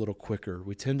act a little quicker.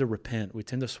 We tend to repent. We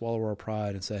tend to swallow our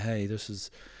pride and say, hey, this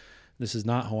is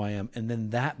not who I am. And then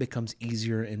that becomes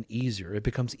easier and easier. It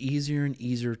becomes easier and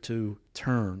easier to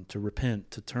turn, to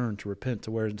repent,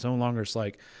 to where it's no longer it's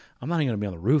like, I'm not even going to be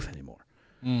on the roof anymore.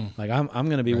 Like I'm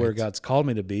going to be where God's called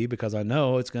me to be because I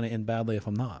know it's going to end badly if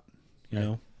I'm not, you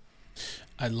know?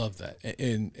 I love that.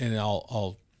 And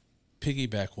I'll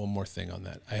piggyback one more thing on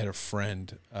that. I had a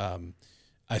friend,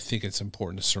 I think it's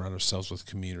important to surround ourselves with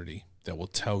community that will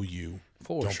tell you,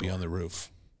 don't be on the roof.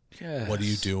 Yes. What are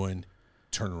you doing?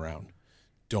 Turn around.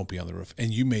 Don't be on the roof.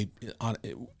 And you may,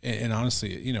 and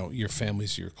honestly, your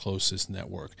family's your closest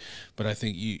network. But I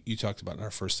think you talked about in our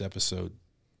first episode,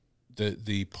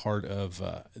 the part of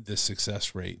the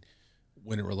success rate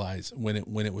when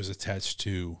it was attached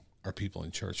to our people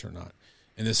in church or not.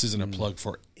 And this isn't a plug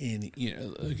for any.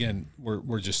 Again,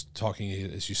 we're just talking,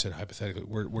 as you said, hypothetically.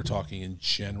 We're talking in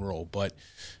general, but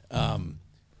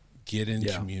get in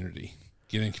community.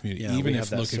 Get in community. Yeah, even we if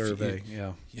have that survey.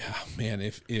 Man,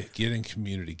 if get in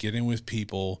community, get in with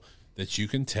people that you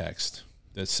can text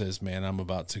that says, "Man, I'm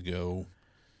about to go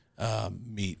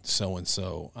meet so and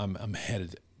so. I'm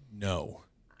headed." No,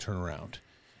 turn around,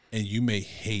 and you may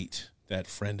hate that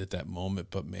friend at that moment,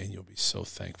 but man, you'll be so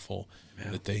thankful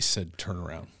that they said, turn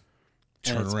around.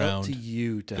 And it's around, up to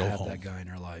you to have home. that guy in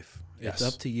your life. Yes.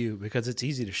 It's up to you, because it's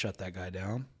easy to shut that guy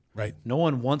down. Right. No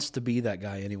one wants to be that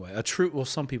guy anyway. Well,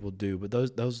 some people do, but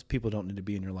those people don't need to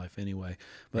be in your life anyway.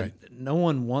 But Right. no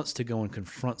one wants to go and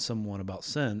confront someone about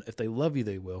sin. If they love you,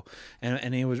 they will. And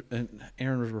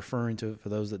Aaron was referring to, for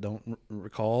those that don't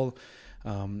recall,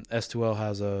 S2L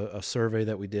has a survey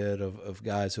that we did of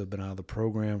guys who have been out of the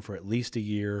program for at least a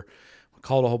year. We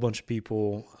called a whole bunch of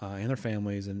people and their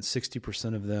families, and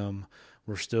 60% of them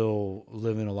were still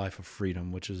living a life of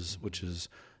freedom, which is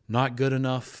not good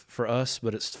enough for us,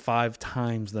 but it's 5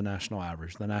 times the national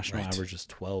average. The national average is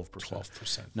 12%.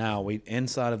 12%. Now,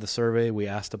 inside of the survey, we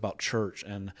asked about church,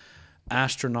 and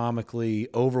astronomically,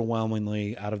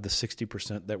 overwhelmingly, out of the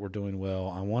 60% that were doing well,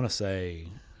 I want to say,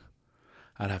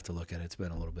 I'd have to look at it. It's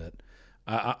been a little bit.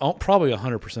 Probably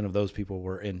 100% of those people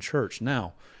were in church.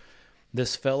 Now,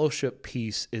 this fellowship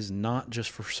piece is not just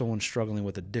for someone struggling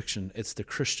with addiction. It's the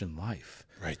Christian life.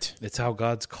 Right. It's how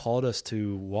God's called us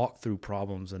to walk through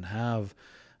problems and have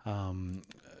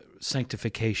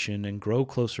sanctification and grow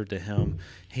closer to Him.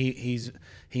 He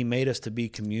made us to be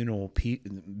communal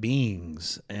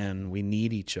beings, and we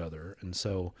need each other. And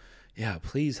so, yeah,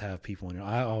 please have people in your.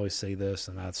 I always say this,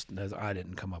 and I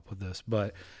didn't come up with this,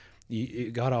 but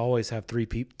you got to always have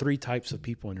three types of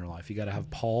people in your life. You got to have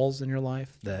Pauls in your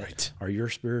life that are your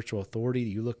spiritual authority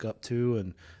that you look up to,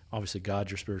 and obviously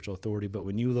God's your spiritual authority. But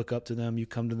when you look up to them, you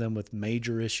come to them with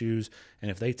major issues,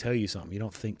 and if they tell you something, you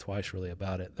don't think twice really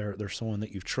about it. They're someone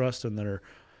that you trust and that are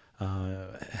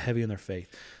heavy in their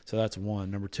faith. So that's one.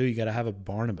 Number 2, you got to have a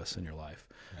Barnabas in your life.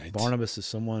 Right. Barnabas is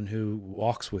someone who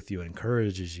walks with you and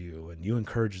encourages you, and you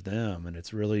encourage them, and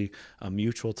it's really a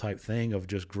mutual type thing of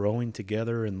just growing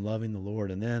together and loving the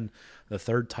Lord. And then the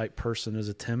third type person is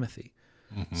a Timothy,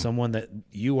 someone that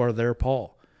you are their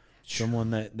Paul,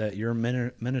 someone that you're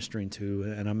ministering to.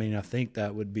 And I mean, I think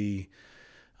that would be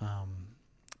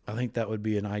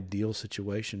an ideal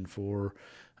situation for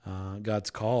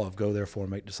God's call of go therefore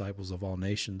make disciples of all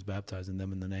nations, baptizing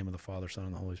them in the name of the Father, Son,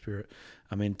 and the Holy Spirit.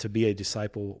 I mean, to be a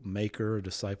disciple maker, a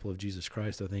disciple of Jesus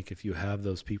Christ, I think if you have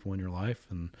those people in your life,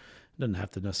 and it doesn't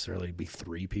have to necessarily be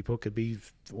 3 people, it could be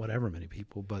whatever many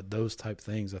people, but those type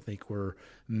things, I think we're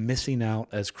missing out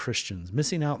as Christians,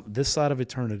 missing out this side of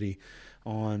eternity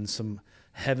on some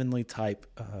heavenly type,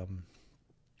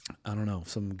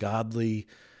 some godly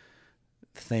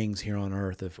things here on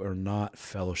earth if we're not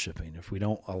fellowshipping, if we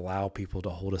don't allow people to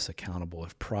hold us accountable,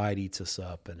 if pride eats us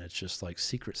up, and it's just like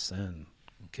secret sin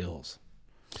kills.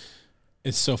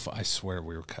 It's so I swear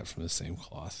we were cut from the same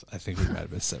cloth. I think we might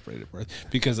have been separated at birth,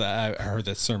 because I heard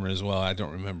that sermon as well. I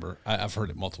don't remember. I've heard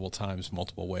it multiple times,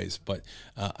 multiple ways, but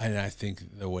and I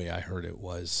think the way I heard it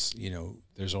was,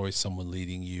 there's always someone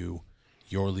leading you,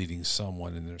 you're leading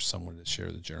someone, and there's someone to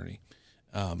share the journey.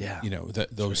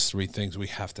 Those 3 things, we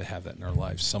have to have that in our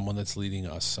lives: someone that's leading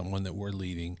us, someone that we're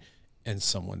leading, and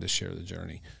someone to share the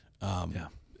journey. And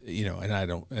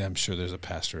I'm sure there's a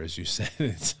pastor, as you said,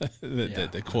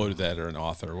 that quoted that, or an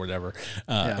author or whatever.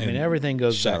 I mean, everything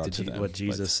goes back to what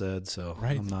Jesus said. So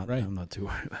I'm not too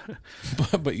worried about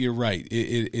it. But you're right.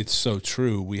 It's so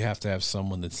true. We have to have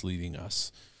someone that's leading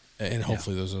us. And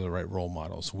hopefully those are the right role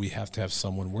models. We have to have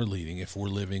someone we're leading. If we're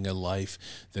living a life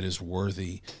that is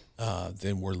worthy,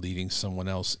 then we're leading someone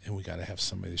else, and we got to have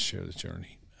somebody to share the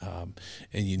journey.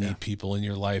 And you need people in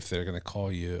your life that are going to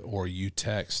call you, or you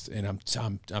text. And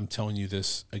I'm telling you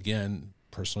this again,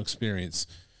 personal experience.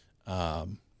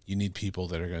 You need people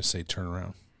that are going to say, turn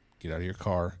around, get out of your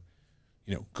car,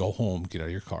 go home, get out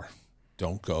of your car.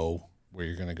 Don't go where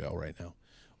you're going to go right now.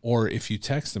 Or if you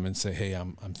text them and say, hey,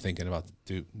 I'm thinking about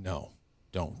no,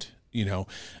 don't. You're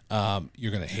going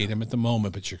to hate them at the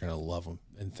moment, but you're going to love them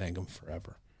and thank them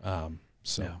forever.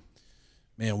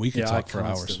 Man, we could talk for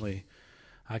hours.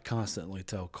 I constantly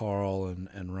tell Carl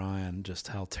and Ryan just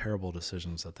how terrible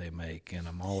decisions that they make. And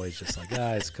I'm always just like,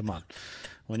 guys, come on.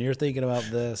 When you're thinking about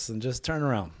this, and just turn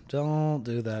around. Don't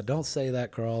do that. Don't say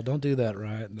that, Carl. Don't do that,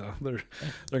 Ryan. No,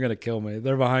 they're going to kill me.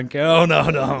 They're behind camera. Oh,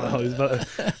 no.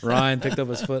 Ryan picked up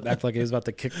his foot and acted like he was about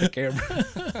to kick the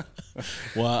camera.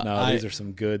 Well, these are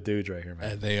some good dudes right here,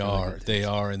 man. They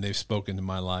are, and they've spoken to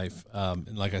my life.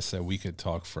 And like I said, we could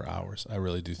talk for hours. I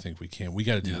really do think we can. We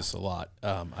got to do this a lot.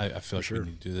 I feel like we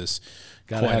need to do this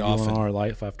Gotta quite have often. You on our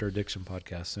Life After Addiction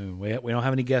podcast soon. We don't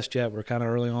have any guests yet. We're kind of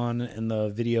early on in the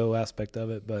video aspect of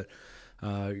it, but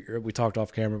we talked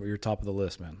off camera, but you're top of the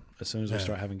list, man. As soon as we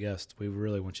start having guests, we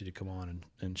really want you to come on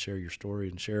and share your story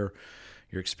and share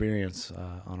your experience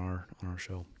on our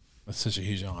show. That's such a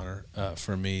huge honor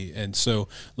for me. And so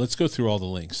let's go through all the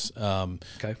links.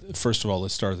 Okay. First of all,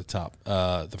 let's start at the top,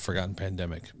 the Forgotten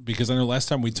Pandemic. Because I know last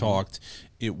time we talked,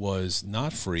 it was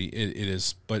not free. It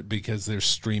is, but because there's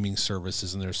streaming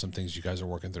services and there's some things you guys are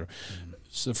working through.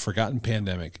 So Forgotten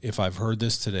Pandemic, if I've heard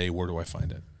this today, where do I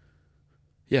find it?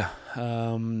 Yeah.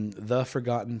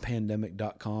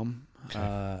 theforgottenpandemic.com.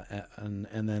 Okay.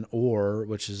 And then,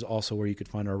 which is also where you could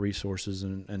find our resources,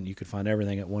 and you could find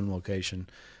everything at one location,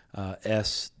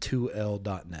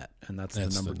 S2L.net. And that's the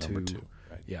number two.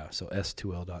 Right. Yeah. So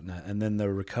S2L.net. And then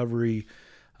the recovery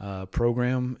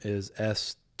program is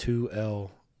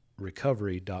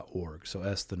S2Lrecovery.org. So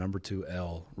S, the number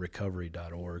 2L,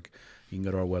 recovery.org. You can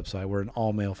go to our website. We're an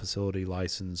all-male facility,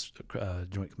 licensed,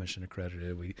 Joint Commission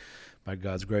accredited. We, by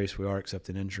God's grace, we are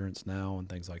accepting insurance now and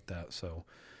things like that. So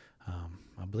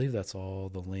I believe that's all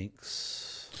the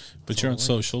links. But you're on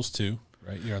socials too,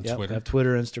 right? You're on Twitter. I have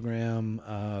Twitter, Instagram,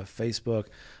 Facebook.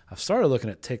 I've started looking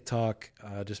at TikTok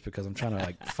just because I'm trying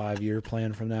to 5-year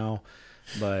plan from now.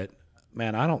 But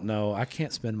man, I don't know. I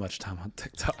can't spend much time on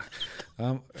TikTok.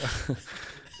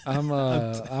 I'm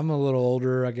a little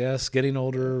older, I guess, getting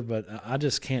older, but I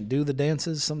just can't do the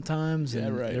dances sometimes.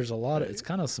 And there's a lot of, it's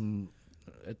kind of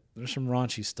there's some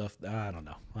raunchy stuff. I don't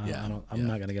know. I'm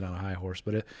not going to get on a high horse,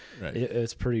 but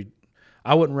it's pretty,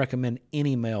 I wouldn't recommend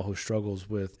any male who struggles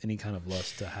with any kind of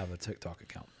lust to have a TikTok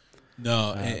account.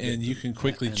 No, and you can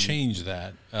quickly change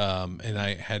that. And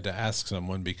I had to ask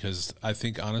someone because I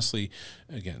think honestly,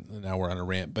 again, now we're on a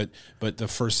rant, but the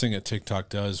first thing that TikTok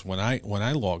does when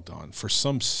I logged on for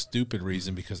some stupid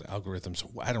reason, because algorithms,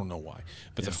 I don't know why,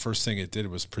 but the first thing it did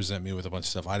was present me with a bunch of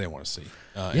stuff I didn't want to see.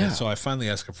 And so I finally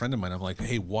asked a friend of mine, I'm like,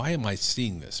 hey, why am I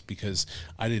seeing this? Because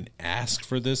I didn't ask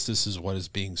for this. This is what is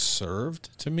being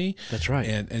served to me. That's right.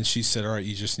 And she said, all right,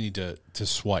 you just need to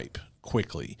swipe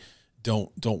quickly.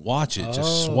 Don't watch it,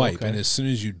 just swipe. Okay. And as soon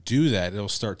as you do that, it'll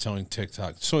start telling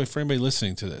TikTok. So for anybody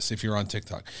listening to this, if you're on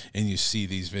TikTok and you see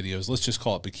these videos, let's just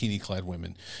call it bikini-clad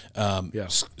women,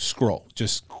 scroll.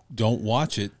 Just don't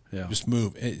watch it. Yeah. Just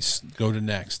move. Go to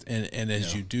next. And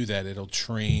as you do that, it'll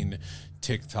train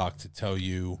TikTok to tell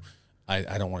you,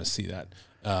 I don't want to see that.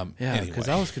 Because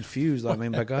I was confused. I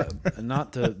mean, by God,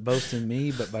 not to boast in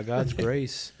me, but by God's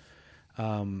grace,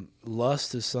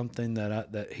 lust is something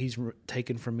that he's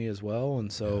taken from me as well,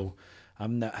 and so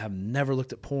have never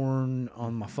looked at porn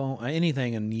on my phone,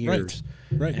 anything in years.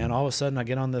 Right. And all of a sudden, I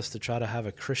get on this to try to have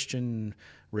a Christian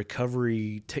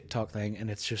recovery TikTok thing, and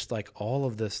it's just all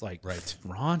of this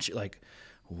raunchy,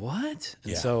 what?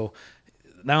 And so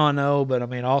now I know, but I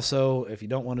mean, also, if you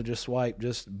don't want to just swipe,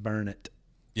 just burn it.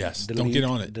 Yes, don't get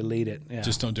on it. Delete it. Yeah.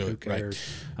 Just don't do it. Right.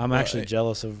 I'm actually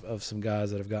jealous of some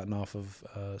guys that have gotten off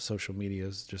of social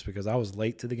medias just because I was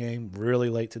late to the game, really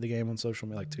late to the game on social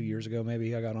media, 2 years ago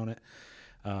maybe I got on it.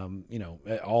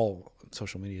 All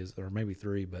social medias, or maybe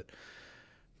 3, but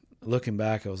looking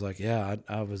back, I was like,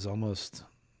 I was almost.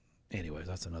 Anyways,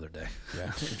 that's another day.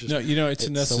 Yeah. It's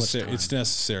necessary. So it's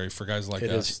necessary for guys like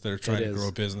us that are trying to grow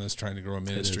a business, trying to grow a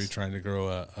ministry, trying to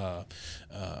grow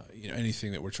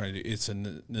anything that we're trying to do. It's a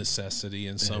necessity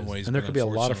in some ways. And there could be a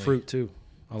lot of fruit too.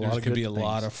 There could be a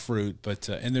lot of fruit, but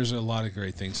and there's a lot of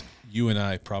great things. You and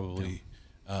I probably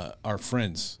are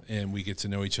friends, and we get to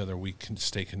know each other. We can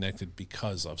stay connected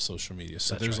because of social media.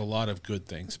 So there's a lot of good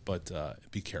things, but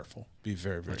be careful. Be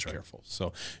very, very careful.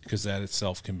 So because that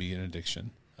itself can be an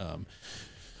addiction.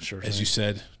 As you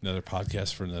said, another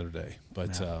podcast for another day.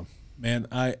 But man,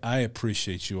 I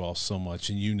appreciate you all so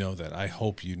much, and you know that. I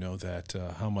hope you know that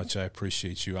how much I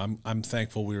appreciate you. I'm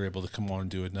thankful we were able to come on and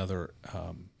do another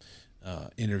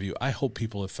interview. I hope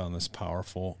people have found this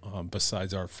powerful.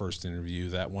 Besides our first interview,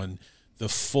 that one, the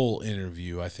full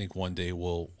interview, I think one day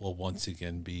will once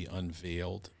again be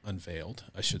unveiled.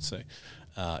 I should say.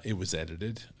 It was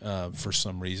edited for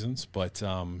some reasons, but.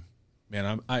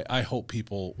 Man, I hope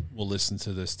people will listen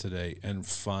to this today and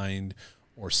find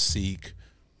or seek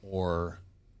or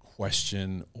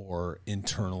question or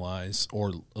internalize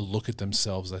or look at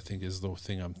themselves, I think is the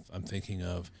thing I'm thinking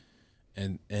of,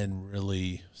 and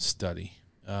really study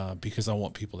because I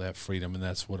want people to have freedom, and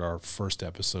that's what our first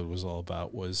episode was all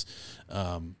about, was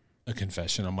a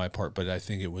confession on my part, but I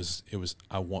think it was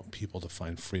I want people to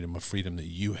find freedom, a freedom that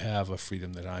you have, a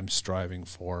freedom that I'm striving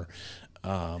for,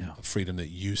 freedom that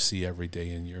you see every day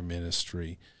in your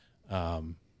ministry.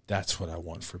 That's what I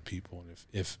want for people. And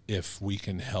if we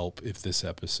can help, if this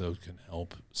episode can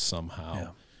help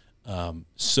somehow.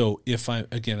 So if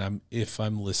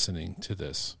I'm listening to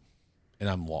this and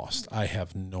I'm lost, I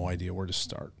have no idea where to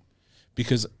start,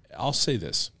 because I'll say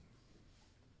this.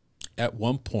 At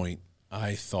one point,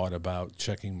 I thought about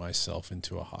checking myself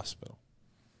into a hospital.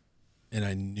 and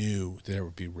I knew there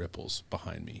would be ripples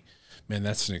behind me. Man,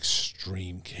 that's an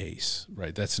extreme case,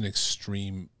 right? That's an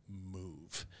extreme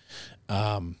move.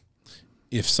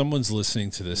 If someone's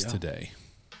listening to this today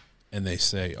and they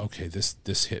say, okay,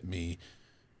 this hit me,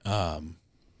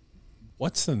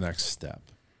 what's the next step?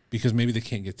 Because maybe they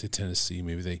can't get to Tennessee.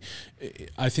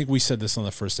 I think we said this on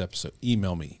the first episode.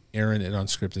 Email me, Aaron at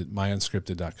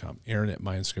myunscripted.com, Aaron at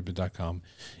myunscripted.com.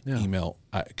 Yeah. Email.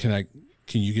 Can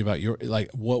you give out your,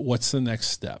 what's the next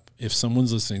step? If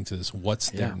someone's listening to this, what's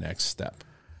their next step?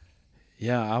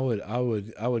 Yeah, I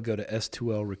would go to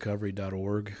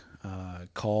S2Lrecovery.org,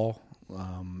 call.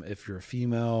 If you're a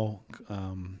female,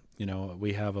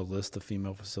 we have a list of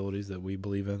female facilities that we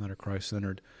believe in that are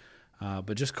Christ-centered.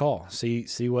 But just call, see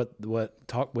what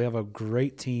talk. We have a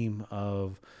great team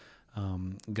of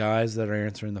guys that are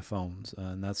answering the phones,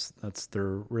 and that's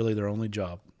their only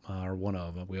job, or one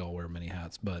of them. We all wear many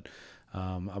hats, but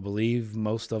I believe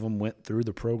most of them went through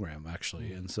the program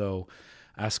actually, and so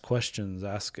ask questions,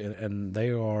 and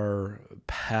they are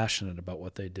passionate about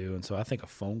what they do, and so I think a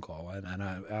phone call, and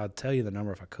I'll tell you the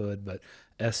number if I could, but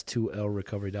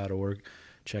S2Lrecovery.org.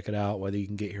 Check it out, whether you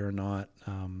can get here or not,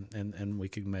 and we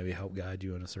could maybe help guide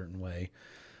you in a certain way.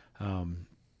 And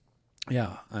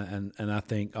I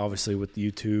think obviously with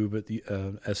YouTube, at the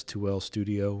S2L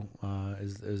Studio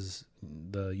is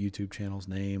the YouTube channel's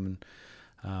name,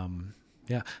 and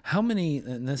how many?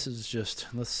 And this is just,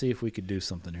 let's see if we could do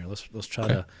something here. Let's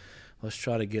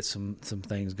try to get some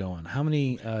things going. How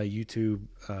many YouTube?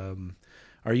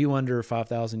 Are you under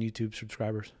 5,000 YouTube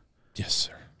subscribers? Yes,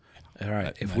 sir. All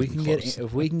right. If we can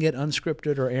get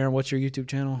Unscripted, or Aaron, what's your YouTube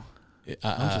channel?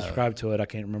 I'm subscribed to it. I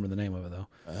can't remember the name of it though.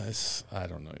 I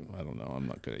don't know. I'm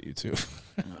not good at YouTube.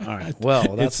 All right.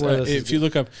 Well, that's where if you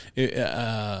look up,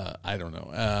 I don't know.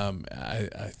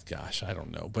 I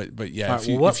don't know. But yeah. Right,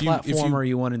 what platform are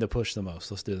you wanting to push the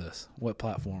most? Let's do this. What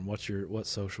platform? What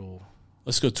social?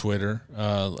 Let's go Twitter.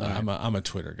 I'm a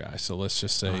Twitter guy, so let's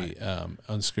just say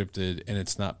Unscripted, and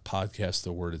it's not podcast.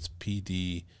 The word, it's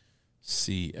PDCST,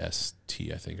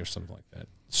 I think, or something like that.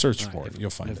 Search for it. You'll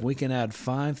find it. If we can add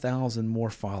 5,000 more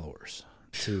followers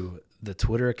to the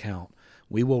Twitter account,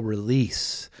 we will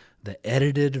release the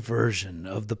edited version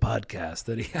of the podcast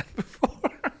that he had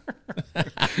before.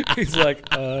 He's like,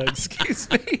 excuse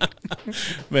me.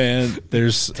 Man,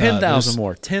 there's 10,000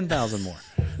 more. 10,000 more.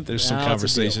 There's some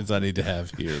conversations I need to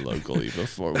have here locally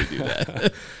before we do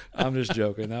that. I'm just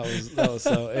joking. That was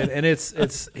so, and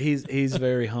he's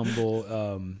very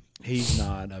humble. He's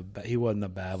not he wasn't a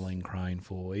babbling, crying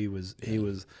fool. It was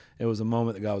a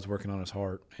moment that God was working on his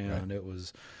heart, and it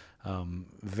was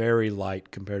very light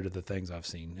compared to the things I've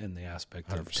seen in the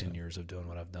aspect of 10 years of doing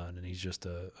what I've done. And he's just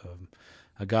a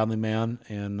godly man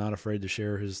and not afraid to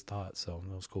share his thoughts. So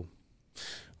that was cool.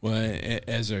 Well,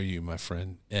 as are you, my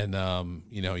friend. And,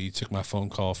 you took my phone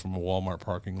call from a Walmart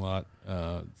parking lot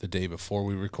the day before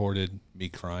we recorded, me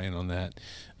crying on that.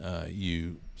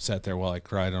 You sat there while I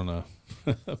cried on a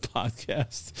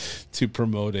podcast to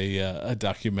promote a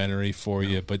documentary for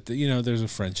you. But, there's a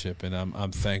friendship, and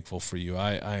I'm thankful for you.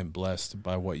 I am blessed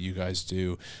by what you guys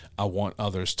do. I want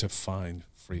others to find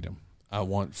freedom. I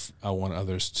want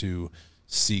others to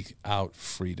seek out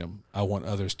freedom. I want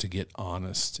others to get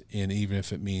honest. And even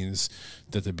if it means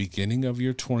that the beginning of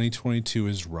your 2022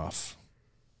 is rough,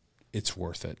 it's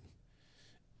worth it.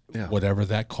 Yeah. Whatever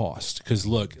that cost. Because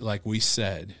look, like we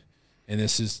said, and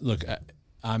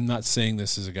I'm not saying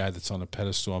this is a guy that's on a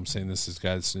pedestal. I'm saying this is a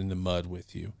guy that's in the mud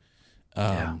with you.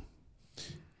 I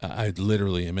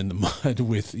literally am in the mud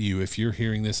with you. If you're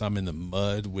hearing this, I'm in the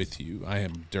mud with you. I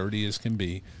am dirty as can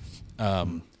be.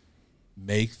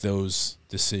 Make those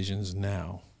decisions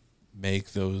now.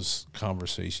 Make those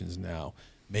conversations now.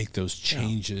 Make those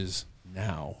changes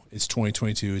now. It's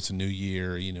 2022. It's a new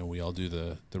year. We all do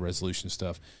the resolution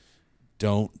stuff.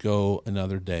 Don't go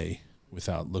another day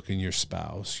without looking your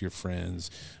spouse, your friends,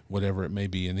 whatever it may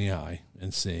be, in the eye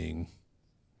and saying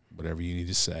whatever you need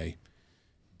to say.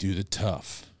 Do the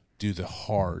tough. Do the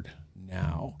hard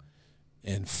now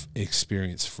and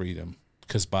experience freedom.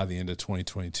 Because by the end of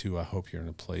 2022, I hope you're in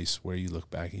a place where you look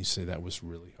back and you say that was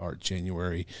really hard.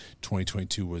 January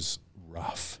 2022 was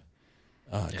rough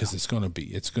because it's going to be.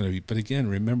 It's going to be. But again,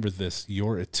 remember this,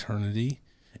 your eternity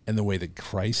and the way that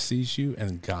Christ sees you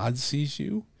and God sees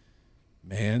you,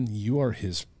 man, you are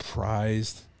his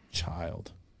prized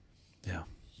child. Yeah.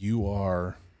 You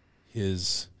are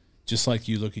his, just like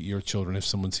you look at your children, if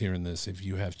someone's hearing this, if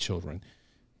you have children,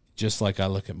 just like I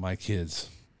look at my kids,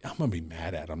 I'm going to be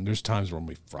mad at them. There's times where I'm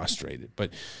going to be frustrated,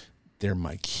 but they're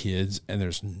my kids, and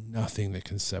there's nothing that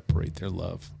can separate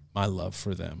my love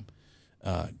for them.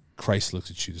 Christ looks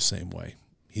at you the same way.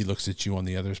 He looks at you on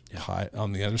the other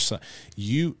on the other side.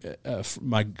 You,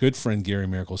 my good friend Gary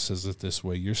Miracle says it this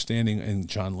way. You're standing, and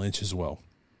John Lynch as well.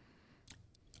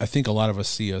 I think a lot of us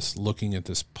see us looking at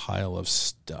this pile of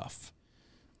stuff,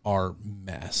 our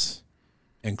mess,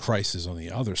 and Christ is on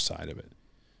the other side of it,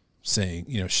 saying,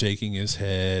 shaking his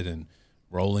head and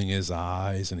rolling his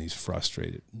eyes, and he's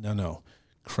frustrated. No.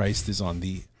 Christ is on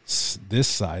this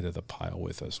side of the pile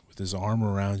with us, with his arm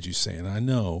around you, saying, I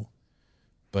know,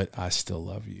 but I still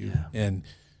love you. Yeah. And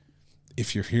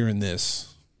if you're hearing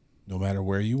this, no matter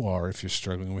where you are, if you're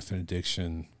struggling with an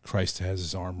addiction, Christ has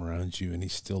his arm around you, and he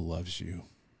still loves you.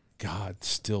 God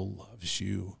still loves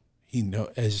you. He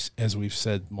as we've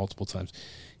said multiple times,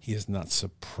 he is not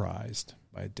surprised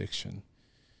by addiction,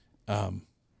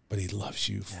 but he loves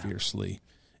you fiercely.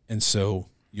 And so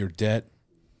your debt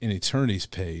in eternity is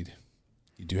paid.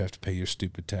 You do have to pay your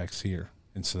stupid tax here,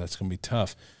 and so that's going to be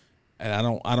tough. And I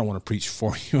don't want to preach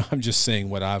for you. I'm just saying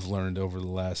what I've learned over the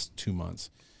last 2 months.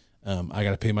 I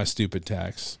got to pay my stupid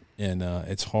tax, and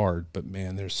it's hard. But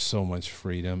man, there's so much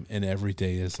freedom, and every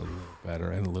day is a little better,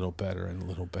 and a little better, and a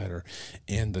little better.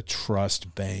 And the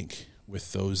trust bank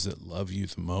with those that love you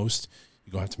the most,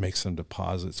 you're gonna have to make some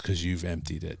deposits because you've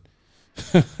emptied it.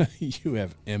 You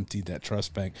have emptied that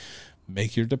trust bank.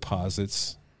 Make your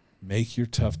deposits. Make your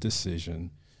tough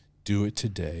decision. Do it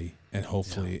today. And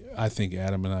hopefully, I think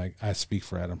Adam and I speak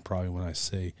for Adam probably when I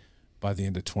say by the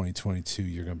end of 2022,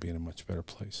 you're going to be in a much better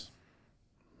place.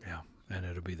 Yeah. And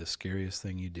it'll be the scariest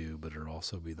thing you do, but it'll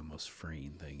also be the most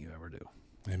freeing thing you ever do.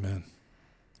 Amen.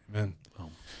 Amen. Oh.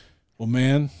 Well,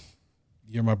 man,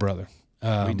 you're my brother.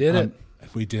 We did it.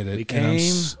 We did it. We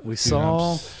came, we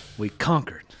saw, we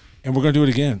conquered. And we're going to do it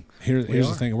again. Here's the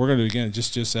thing. We're going to do it again.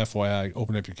 Just FYI,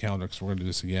 open up your calendar because we're going to do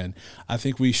this again. I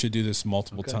think we should do this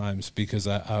multiple times because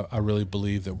I really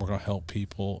believe that we're going to help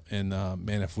people. And,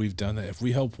 man, if we've done that, if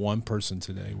we help one person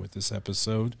today with this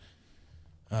episode,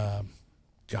 God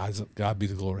be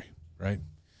the glory, right?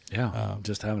 Yeah.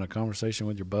 Just having a conversation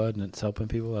with your bud and it's helping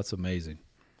people, that's amazing.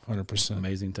 100%.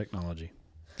 Amazing technology.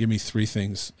 Give me 3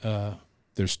 things.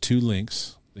 There's 2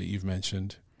 links that you've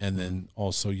mentioned. And then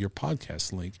also your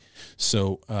podcast link.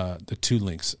 So the 2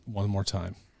 links, one more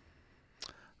time.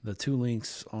 The 2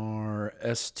 links are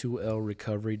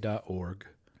S2Lrecovery.org,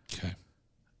 okay,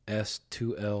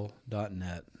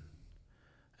 S2L.net,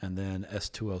 and then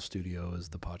S2L Studio is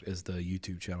the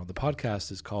YouTube channel. The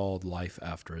podcast is called Life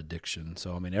After Addiction.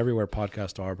 So, I mean, everywhere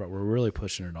podcasts are, but we're really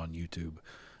pushing it on YouTube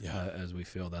as we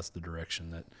feel that's the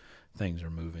direction that things are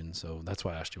moving. So that's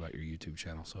why I asked you about your YouTube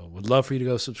channel. So would love for you to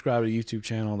go subscribe to the YouTube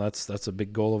channel. That's a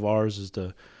big goal of ours, is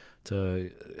to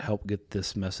help get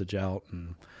this message out.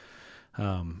 And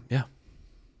yeah.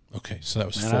 Okay, so that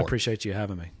was 4. I appreciate you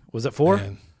having me. Was it 4?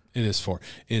 Man, it is 4.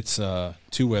 It's 2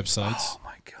 websites. Oh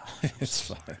my God. It's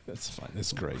fine. That's fine.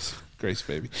 It's Grace,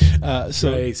 baby.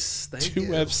 So Grace, 2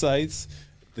 websites,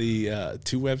 the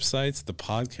 2 websites, the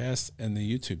podcast, and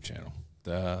the YouTube channel.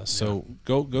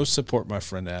 Go support my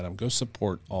friend Adam. Go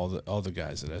support all the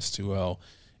guys at S2L,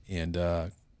 and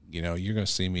you're going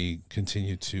to see me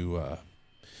continue to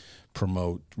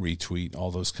promote, retweet,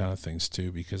 all those kind of things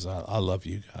too, because I love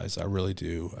you guys. I really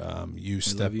do. You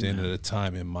stepped in at a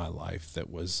time in my life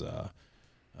that was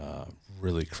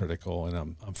really critical, and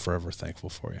I'm forever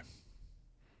thankful for you.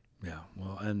 Yeah,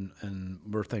 well, and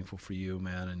we're thankful for you,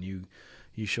 man, and you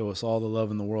show us all the love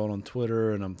in the world on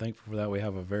Twitter, and I'm thankful for that. We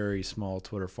have a very small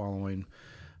Twitter following,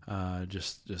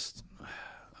 just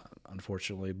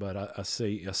unfortunately, but I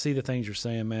see the things you're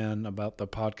saying, man, about the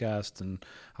podcast, and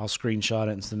I'll screenshot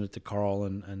it and send it to Carl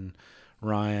and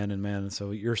Ryan, and man, and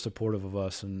so you're supportive of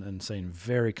us and saying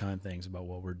very kind things about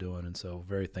what we're doing, and so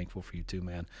very thankful for you too,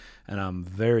 man. And I'm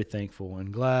very thankful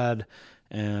and glad,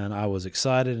 and I was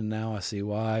excited, and now I see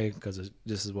why, because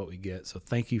this is what we get. So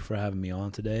thank you for having me on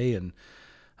today, and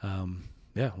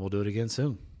we'll do it again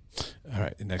soon. All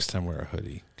right, next time wear a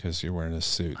hoodie because you're wearing a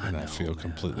suit, and I feel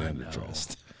completely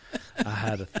underdressed. I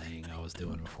had a thing I was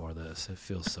doing before this. It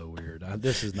feels so weird.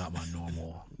 This is not my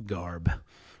normal garb.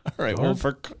 All right. Well,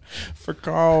 for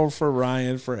Carl, for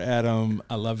Ryan, for Adam,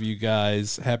 I love you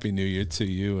guys. Happy New Year to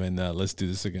you, and let's do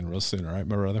this again real soon. All right,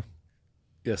 my brother?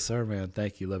 Yes, sir, man.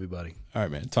 Thank you. Love you, buddy. All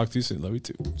right, man. Talk to you soon. Love you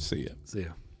too. See ya. See ya.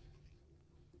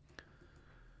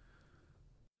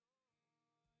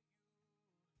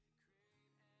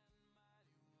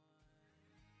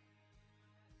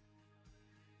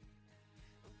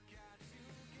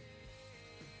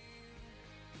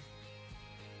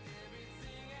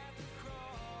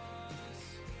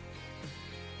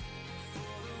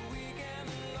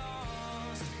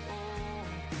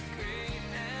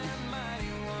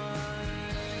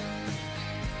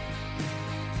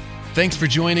 Thanks for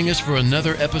joining us for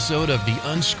another episode of the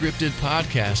Unscripted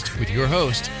Podcast with your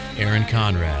host, Aaron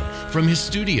Conrad, from his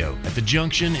studio at the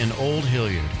Junction in Old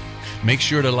Hilliard. Make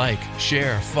sure to like,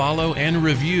 share, follow, and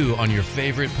review on your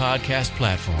favorite podcast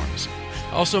platforms.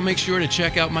 Also, make sure to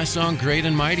check out my song Great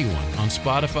and Mighty One on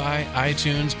Spotify,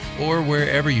 iTunes, or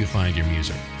wherever you find your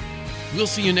music. We'll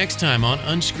see you next time on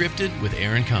Unscripted with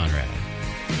Aaron Conrad.